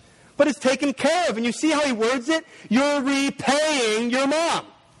church. But it's taken care of. And you see how he words it? You're repaying your mom.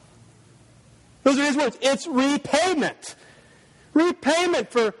 Those are his words. It's repayment.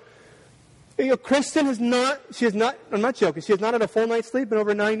 Repayment for, Kristen I'm not joking, she has not had a full night's sleep in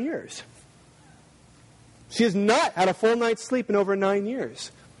over 9 years. She has not had a full night's sleep in over 9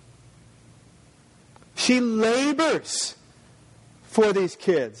 years. She labors for these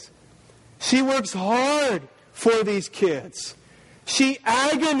kids. She works hard for these kids. She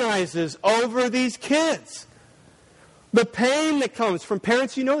agonizes over these kids. The pain that comes from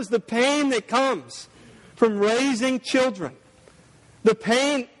parents, is the pain that comes from raising children. The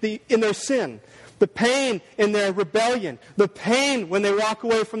pain in their sin. The pain in their rebellion. The pain when they walk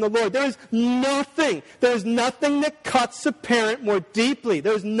away from the Lord. There is nothing that cuts a parent more deeply.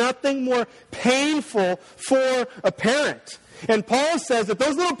 There is nothing more painful for a parent. And Paul says that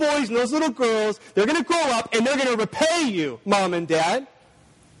those little boys and those little girls, they're going to grow up and they're going to repay you, Mom and Dad,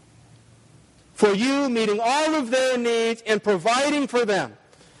 for you meeting all of their needs and providing for them.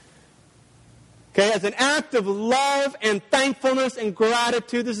 Okay, as an act of love and thankfulness and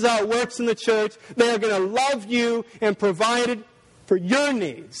gratitude, this is how it works in the church. They are going to love you and provide it for your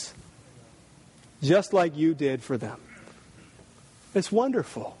needs, just like you did for them. It's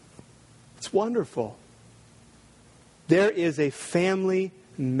wonderful. It's wonderful. There is a family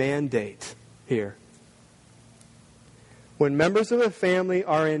mandate here. When members of a family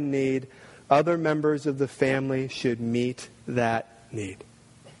are in need, other members of the family should meet that need.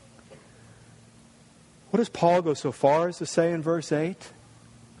 What does Paul go so far as to say in verse 8?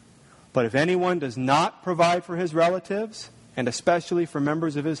 But if anyone does not provide for his relatives, and especially for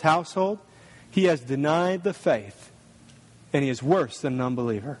members of his household, he has denied the faith, and he is worse than an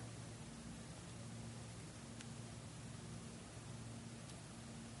unbeliever.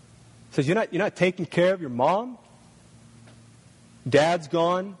 He says, you're not taking care of your mom? Dad's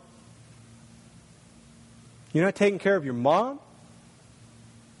gone. You're not taking care of your mom?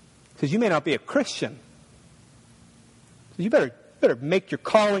 He says, you may not be a Christian. So you better make your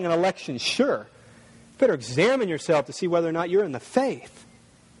calling and election sure. You better examine yourself to see whether or not you're in the faith.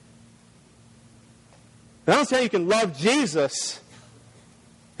 And I don't say how you can love Jesus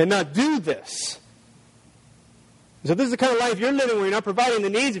and not do this. So this is the kind of life you're living where you're not providing the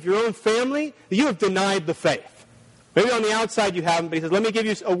needs of your own family. You have denied the faith. Maybe on the outside you haven't, but he says, let me give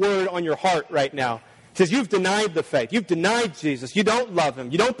you a word on your heart right now. He says, you've denied the faith. You've denied Jesus. You don't love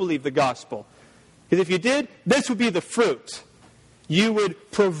him. You don't believe the gospel. Because if you did, this would be the fruit. You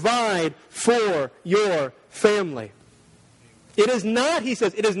would provide for your family. It is not, he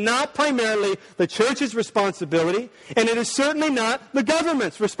says, it is not primarily the church's responsibility, and it is certainly not the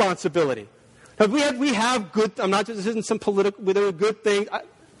government's responsibility. Now, we have good, this isn't some political, there are good things.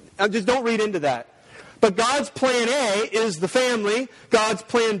 I just don't read into that. But God's plan A is the family. God's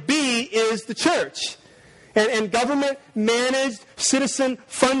plan B is the church. And government-managed,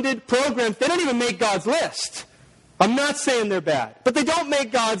 citizen-funded programs, they don't even make God's list. I'm not saying they're bad, but they don't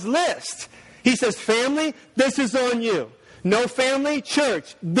make God's list. He says, family, this is on you. No family,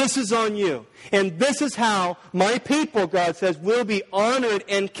 church, this is on you. And this is how my people, God says, will be honored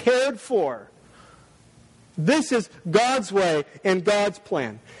and cared for. This is God's way and God's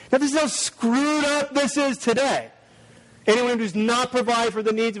plan. Now, this is how screwed up this is today. Anyone who does not provide for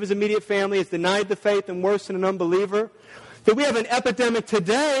the needs of his immediate family is denied the faith and worse than an unbeliever. That we have an epidemic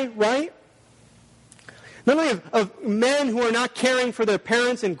today, right? Not only of men who are not caring for their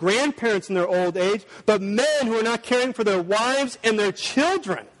parents and grandparents in their old age, but men who are not caring for their wives and their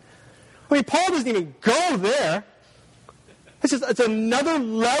children. I mean, Paul doesn't even go there. It's another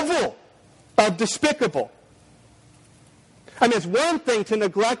level of despicable. I mean, it's one thing to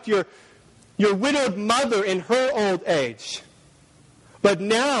neglect your widowed mother in her old age. But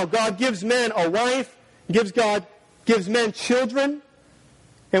now God gives men a wife, gives men children.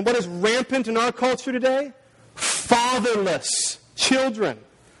 And what is rampant in our culture today? Fatherless children.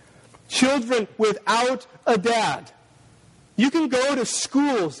 Children without a dad. You can go to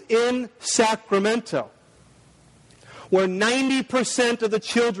schools in Sacramento where 90% of the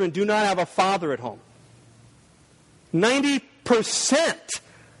children do not have a father at home. 90%.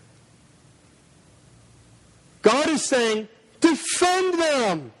 God is saying, defend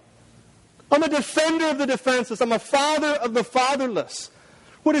them. I'm a defender of the defenseless. I'm a father of the fatherless.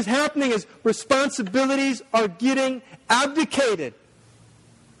 What is happening is responsibilities are getting abdicated.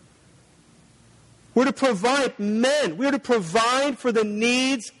 We're to provide, men, we're to provide for the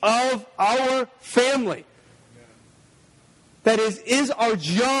needs of our family. That is our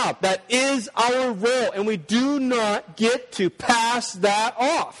job. That is our role. And we do not get to pass that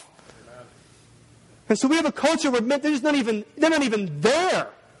off. And so we have a culture where men, they're not even there.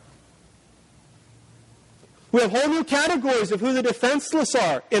 We have whole new categories of who the defenseless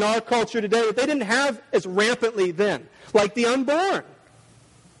are in our culture today that they didn't have as rampantly then. Like the unborn,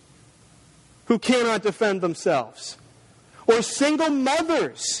 who cannot defend themselves. Or single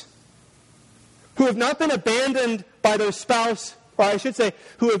mothers, who have not been abandoned by their spouse, or I should say,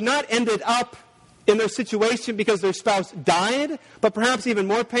 who have not ended up in their situation because their spouse died, but perhaps even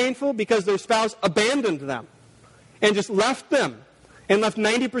more painful, because their spouse abandoned them and just left them. And left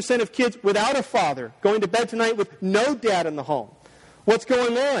 90% of kids without a father, going to bed tonight with no dad in the home. What's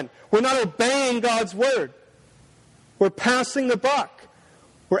going on? We're not obeying God's word. We're passing the buck.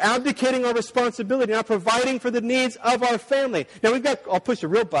 We're abdicating our responsibility, not providing for the needs of our family. Now I'll push a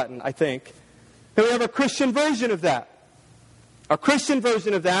real button, I think. Then we have a Christian version of that. A Christian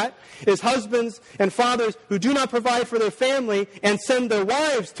version of that is husbands and fathers who do not provide for their family and send their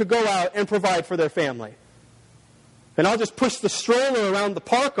wives to go out and provide for their family. And I'll just push the stroller around the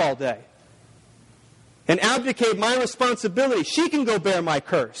park all day and abdicate my responsibility. She can go bear my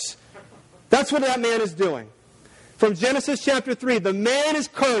curse. That's what that man is doing. From Genesis chapter 3, the man is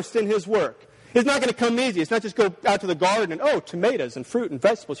cursed in his work. It's not going to come easy. It's not just go out to the garden and, tomatoes and fruit and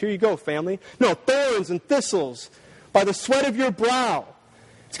vegetables. Here you go, family. No, thorns and thistles by the sweat of your brow.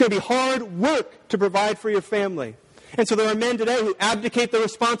 It's going to be hard work to provide for your family. And so there are men today who abdicate their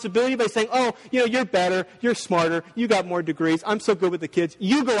responsibility by saying, you're better, you're smarter, you got more degrees, I'm so good with the kids,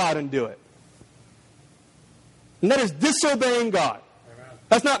 you go out and do it. And that is disobeying God. Amen.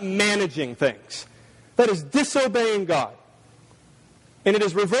 That's not managing things. That is disobeying God. And it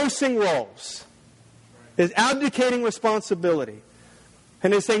is reversing roles. It is abdicating responsibility.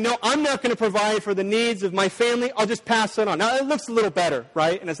 And it's saying, no, I'm not going to provide for the needs of my family. I'll just pass it on. Now, it looks a little better,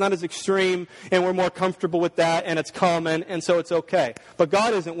 right? And it's not as extreme, and we're more comfortable with that, and it's common, and so it's okay. But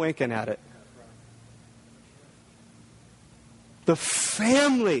God isn't winking at it. The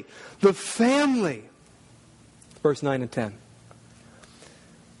family. Verse 9 and 10.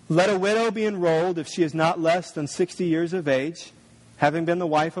 Let a widow be enrolled if she is not less than 60 years of age, having been the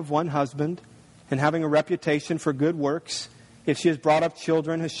wife of one husband, and having a reputation for good works. If she has brought up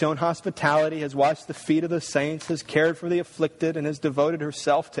children, has shown hospitality, has washed the feet of the saints, has cared for the afflicted, and has devoted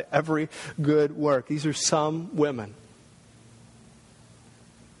herself to every good work. These are some women.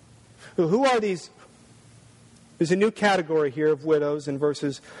 Who are these? There's a new category here of widows in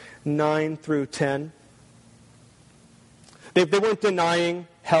verses 9 through 10. They weren't denying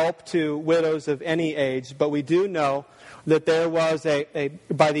help to widows of any age, but we do know that there was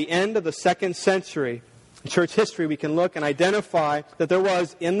by the end of the 2nd century, in church history, we can look and identify that there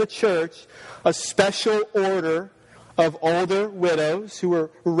was in the church a special order of older widows who were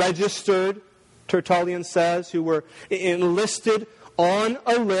registered, Tertullian says, who were enlisted on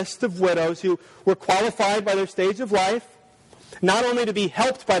a list of widows who were qualified by their stage of life, not only to be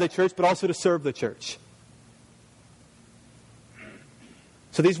helped by the church, but also to serve the church.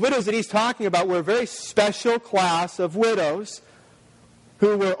 So these widows that he's talking about were a very special class of widows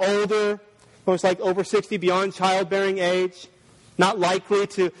who were older, most like over 60, beyond childbearing age, not likely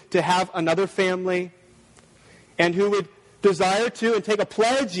to have another family, and who would desire to and take a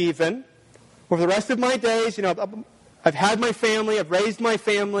pledge even, for the rest of my days, I've had my family, I've raised my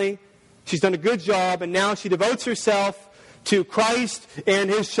family, she's done a good job, and now she devotes herself to Christ and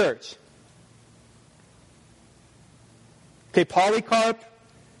His church. Okay, Polycarp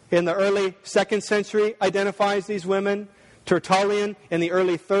in the early 2nd century identifies these women. Tertullian in the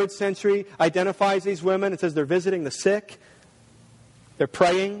early 3rd century identifies these women. It says they're visiting the sick. They're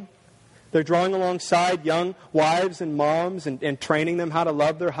praying. They're drawing alongside young wives and moms and training them how to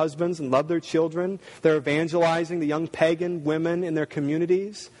love their husbands and love their children. They're evangelizing the young pagan women in their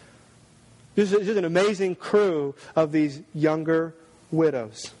communities. This is an amazing crew of these younger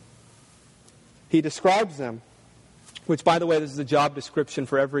widows. He describes them, which, by the way, this is a job description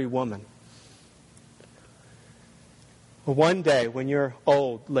for every woman. One day when you're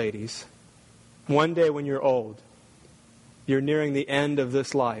old, ladies, one day when you're old, you're nearing the end of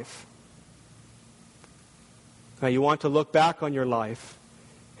this life. Now you want to look back on your life,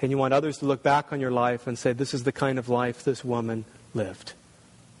 and you want others to look back on your life and say, this is the kind of life this woman lived.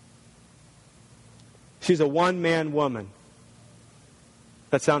 She's a one-man woman.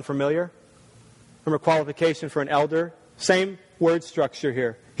 That sound familiar? Remember qualification for an elder? Same word structure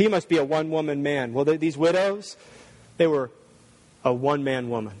here. He must be a one-woman man. Well, these widows, they were a one-man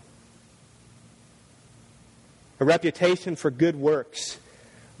woman. A reputation for good works,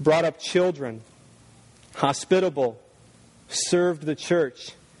 brought up children, hospitable, served the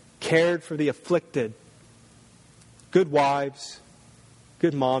church, cared for the afflicted, good wives,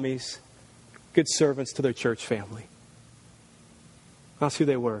 good mommies, good servants to their church family. That's who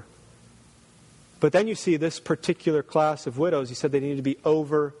they were. But then you see this particular class of widows, he said they needed to be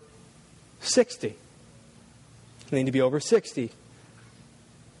over 60. They need to be over 60.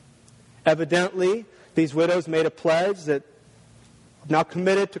 Evidently, these widows made a pledge that now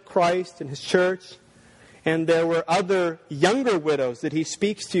committed to Christ and His church. And there were other younger widows that he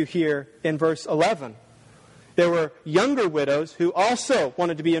speaks to here in verse 11. There were younger widows who also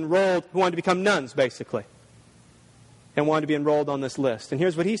wanted to be enrolled, who wanted to become nuns, basically, and wanted to be enrolled on this list. And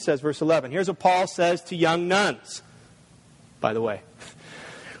here's what he says, verse 11. Here's what Paul says to young nuns, by the way.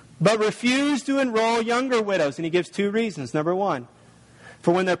 But refuse to enroll younger widows. And he gives 2 reasons. Number 1,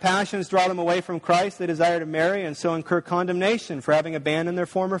 for when their passions draw them away from Christ, they desire to marry and so incur condemnation for having abandoned their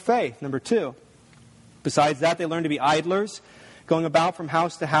former faith. Number 2, besides that, they learn to be idlers, going about from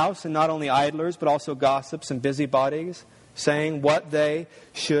house to house, and not only idlers, but also gossips and busybodies, saying what they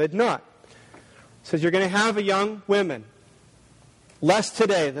should not. It says you're going to have a young women. Less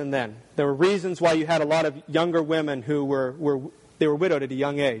today than then. There were reasons why you had a lot of younger women who were widowed at a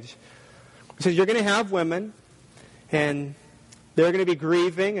young age. It says you're going to have women, and they're going to be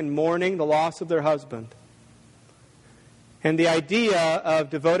grieving and mourning the loss of their husband. And the idea of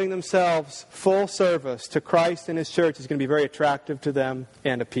devoting themselves full service to Christ and His church is going to be very attractive to them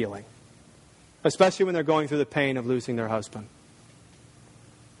and appealing. Especially when they're going through the pain of losing their husband.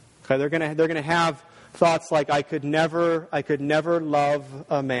 Okay, they're going to have thoughts like, I could never love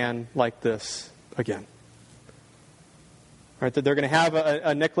a man like this again. Right, that they're going to have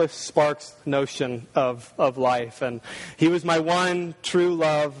a Nicholas Sparks notion of life. And he was my one true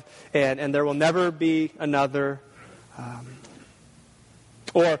love, and there will never be another.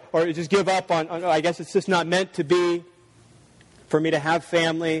 Or just give up on, I guess it's just not meant to be for me to have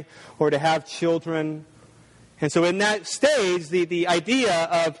family or to have children. And so in that stage, the idea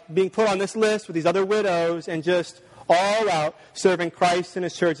of being put on this list with these other widows and just all out serving Christ and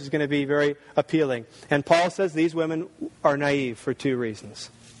His church is going to be very appealing. And Paul says these women are naive for two reasons.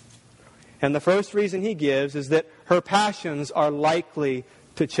 And the first reason he gives is that her passions are likely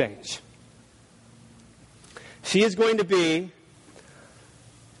to change. She is going to be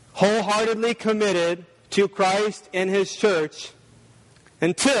wholeheartedly committed to Christ and His church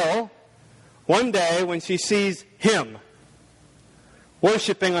until one day when she sees Him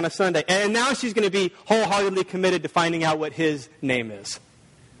worshiping on a Sunday. And now she's going to be wholeheartedly committed to finding out what His name is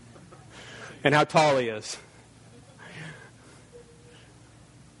and how tall He is.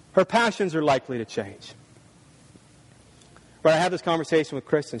 Her passions are likely to change. But I have this conversation with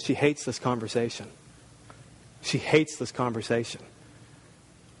Kristen. She hates this conversation. She hates this conversation.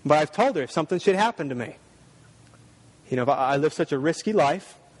 But I've told her if something should happen to me, if I live such a risky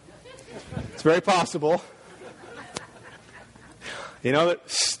life, it's very possible. That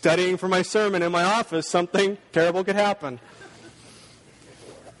studying for my sermon in my office, something terrible could happen.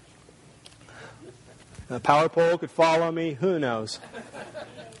 A power pole could fall on me. Who knows?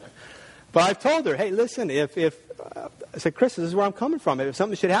 But I've told her, hey, listen, if I said, Chris, this is where I'm coming from. If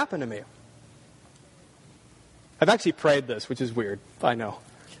something should happen to me. I've actually prayed this, which is weird. I know.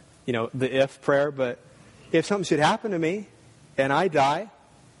 The if prayer. But if something should happen to me and I die,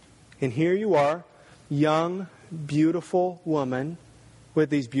 and here you are, young, beautiful woman with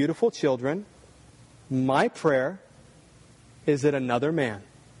these beautiful children, my prayer is that another man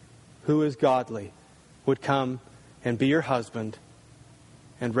who is godly would come and be your husband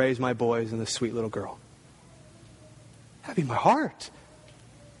and raise my boys and this sweet little girl. That'd be my heart.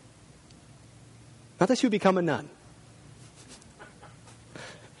 Not that she would become a nun.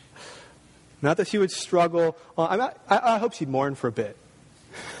 Not that she would struggle. I hope she'd mourn for a bit.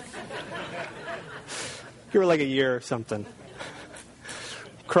 Give her like a year or something.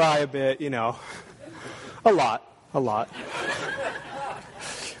 Cry a bit, A lot.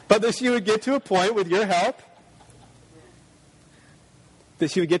 But that she would get to a point with your help.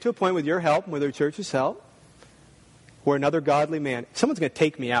 That she would get to a point with your help and with her church's help where another godly man, someone's going to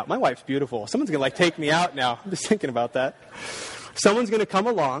take me out. My wife's beautiful. Someone's going to take me out now. I'm just thinking about that. Someone's going to come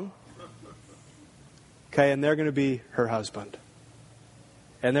along. Okay, and they're going to be her husband.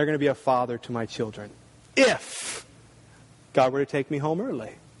 And they're going to be a father to my children. If God were to take me home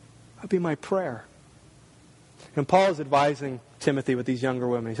early, that'd be my prayer. And Paul is advising Timothy with these younger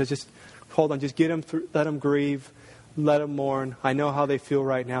women. He says, just hold on, just get them through, let them grieve, let them mourn. I know how they feel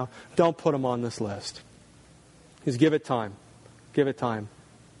right now. Don't put them on this list. Just give it time. Give it time.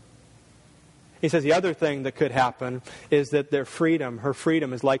 He says the other thing that could happen is that her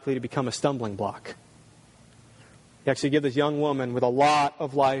freedom is likely to become a stumbling block. You actually give this young woman with a lot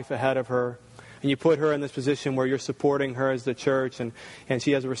of life ahead of her, and you put her in this position where you're supporting her as the church, and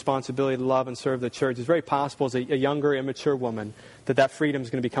she has a responsibility to love and serve the church. It's very possible as a younger, immature woman that freedom is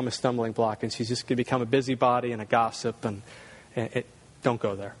going to become a stumbling block, and she's just going to become a busybody and a gossip, and don't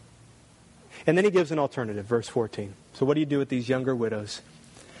go there. And then he gives an alternative, verse 14. So what do you do with these younger widows?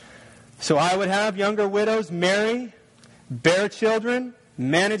 So I would have younger widows marry, bear children,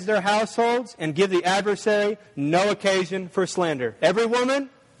 manage their households, and give the adversary no occasion for slander. Every woman,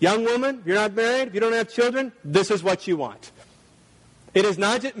 young woman, if you're not married, if you don't have children, this is what you want. It is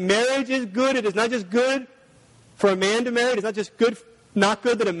not just, marriage is good. It is not just good for a man to marry. It is not just not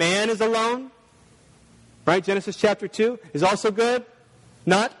good that a man is alone. Right? Genesis chapter 2 is also good.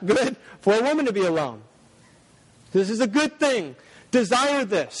 Not good for a woman to be alone. This is a good thing. Desire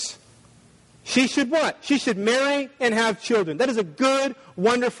this. She should what? She should marry and have children. That is a good,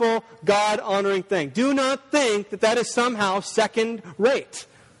 wonderful, God-honoring thing. Do not think that is somehow second rate.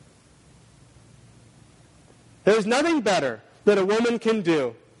 There is nothing better that a woman can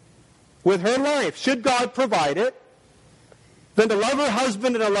do with her life, should God provide it, than to love her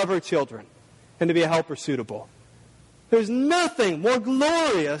husband and to love her children and to be a helper suitable. There's nothing more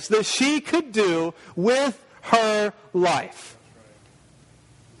glorious that she could do with her life.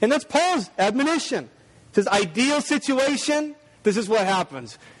 And that's Paul's admonition. It's his ideal situation. This is what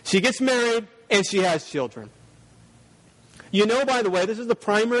happens. She gets married and she has children. By the way, this is the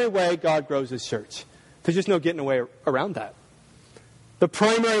primary way God grows His church. There's just no getting away around that. The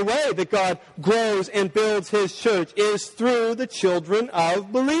primary way that God grows and builds His church is through the children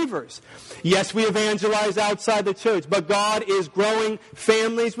of believers. Yes, we evangelize outside the church, but God is growing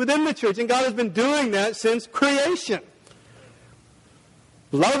families within the church, and God has been doing that since creation.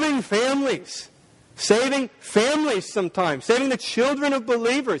 Loving families, saving families sometimes, saving the children of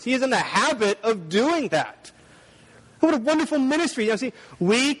believers. He is in the habit of doing that. What a wonderful ministry. You know, see,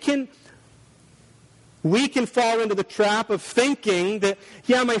 we can fall into the trap of thinking that,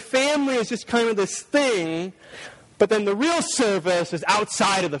 yeah, my family is just kind of this thing, but then the real service is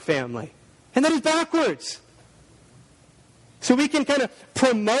outside of the family. And that is backwards. So we can kind of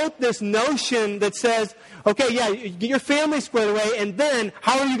promote this notion that says, okay, yeah, get your family squared away, and then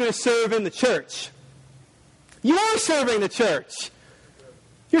how are you going to serve in the church? You are serving the church.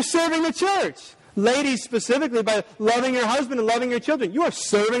 You're serving the church. Ladies specifically, by loving your husband and loving your children, you are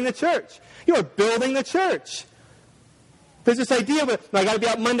serving the church. You are building the church. There's this idea of, I got to be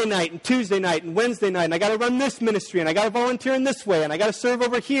out Monday night and Tuesday night and Wednesday night, and I got to run this ministry, and I got to volunteer in this way, and I got to serve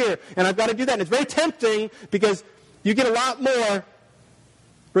over here, and I've got to do that. And it's very tempting because you get a lot more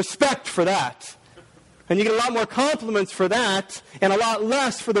respect for that. And you get a lot more compliments for that, and a lot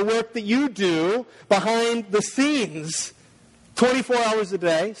less for the work that you do behind the scenes, 24 hours a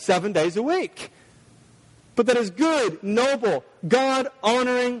day, 7 days a week. But that is good, noble,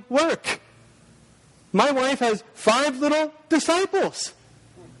 God-honoring work. My wife has 5 little disciples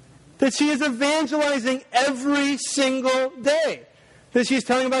that she is evangelizing every single day. That she is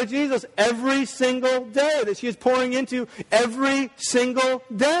telling about Jesus every single day. That she is pouring into every single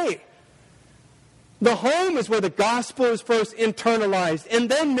day. The home is where the gospel is first internalized and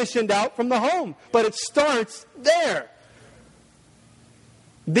then missioned out from the home. But it starts there.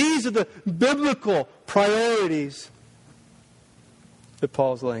 These are the biblical priorities that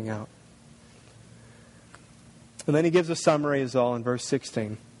Paul's laying out. And then he gives a summary as all in verse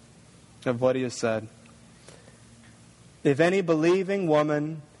 16 of what he has said. If any believing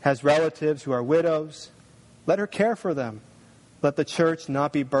woman has relatives who are widows, let her care for them. Let the church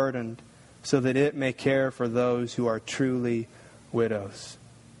not be burdened, so that it may care for those who are truly widows.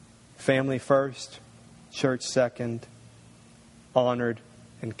 Family first, church second, honored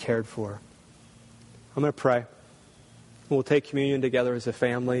and cared for. I'm going to pray. We'll take communion together as a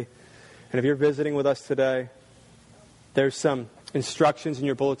family. And if you're visiting with us today, there's some instructions in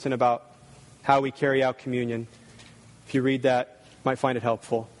your bulletin about how we carry out communion. If you read that, you might find it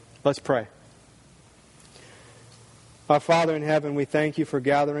helpful. Let's pray. Our Father in heaven, we thank you for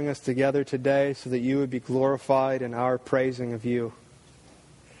gathering us together today so that you would be glorified in our praising of you.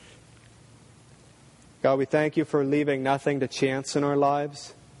 God, we thank you for leaving nothing to chance in our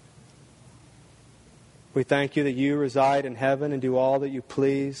lives. We thank you that you reside in heaven and do all that you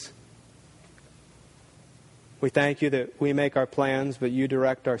please. We thank you that we make our plans, but you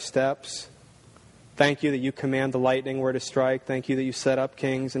direct our steps. Thank you that you command the lightning where to strike. Thank you that you set up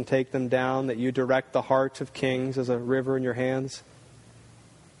kings and take them down, that you direct the hearts of kings as a river in your hands.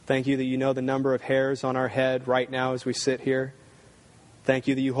 Thank you that you know the number of hairs on our head right now as we sit here. Thank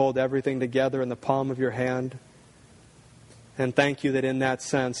you that you hold everything together in the palm of your hand. And thank you that in that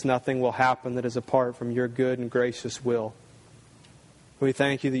sense, nothing will happen that is apart from your good and gracious will. We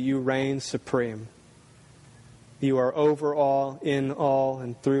thank you that you reign supreme. You are over all, in all,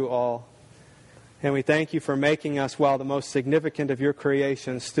 and through all. And we thank you for making us, while the most significant of your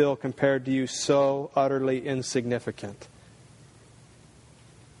creation, still compared to you so utterly insignificant.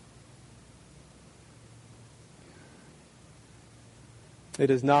 It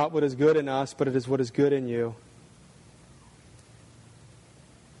is not what is good in us, but it is what is good in you.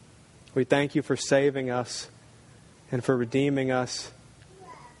 We thank you for saving us and for redeeming us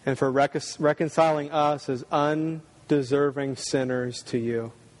and for reconciling us as undeserving sinners to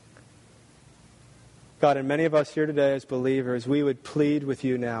you. God, and many of us here today as believers, we would plead with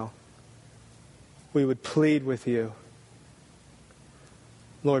you now. We would plead with you.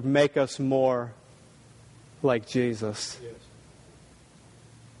 Lord, make us more like Jesus. Yes.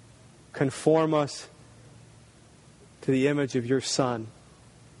 Conform us to the image of your Son.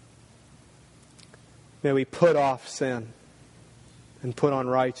 May we put off sin and put on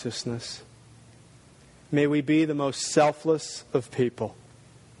righteousness. May we be the most selfless of people.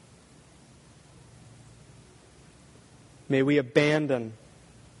 May we abandon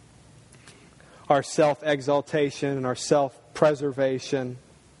our self-exaltation and our self-preservation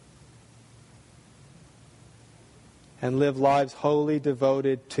and live lives wholly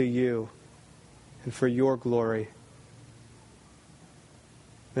devoted to you and for your glory.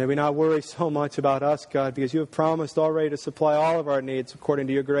 May we not worry so much about us, God, because you have promised already to supply all of our needs according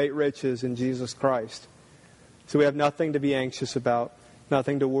to your great riches in Jesus Christ. So we have nothing to be anxious about.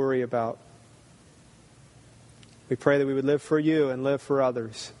 nothing to worry about. We pray that we would live for you and live for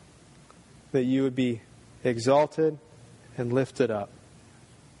others, that you would be exalted and lifted up.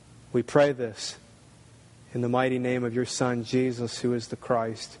 We pray this in the mighty name of your Son, Jesus, who is the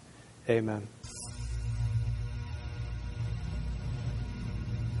Christ. Amen.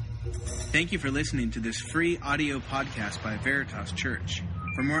 Thank you for listening to this free audio podcast by Veritas Church.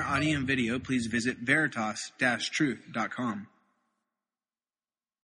 For more audio and video, please visit veritas-truth.com.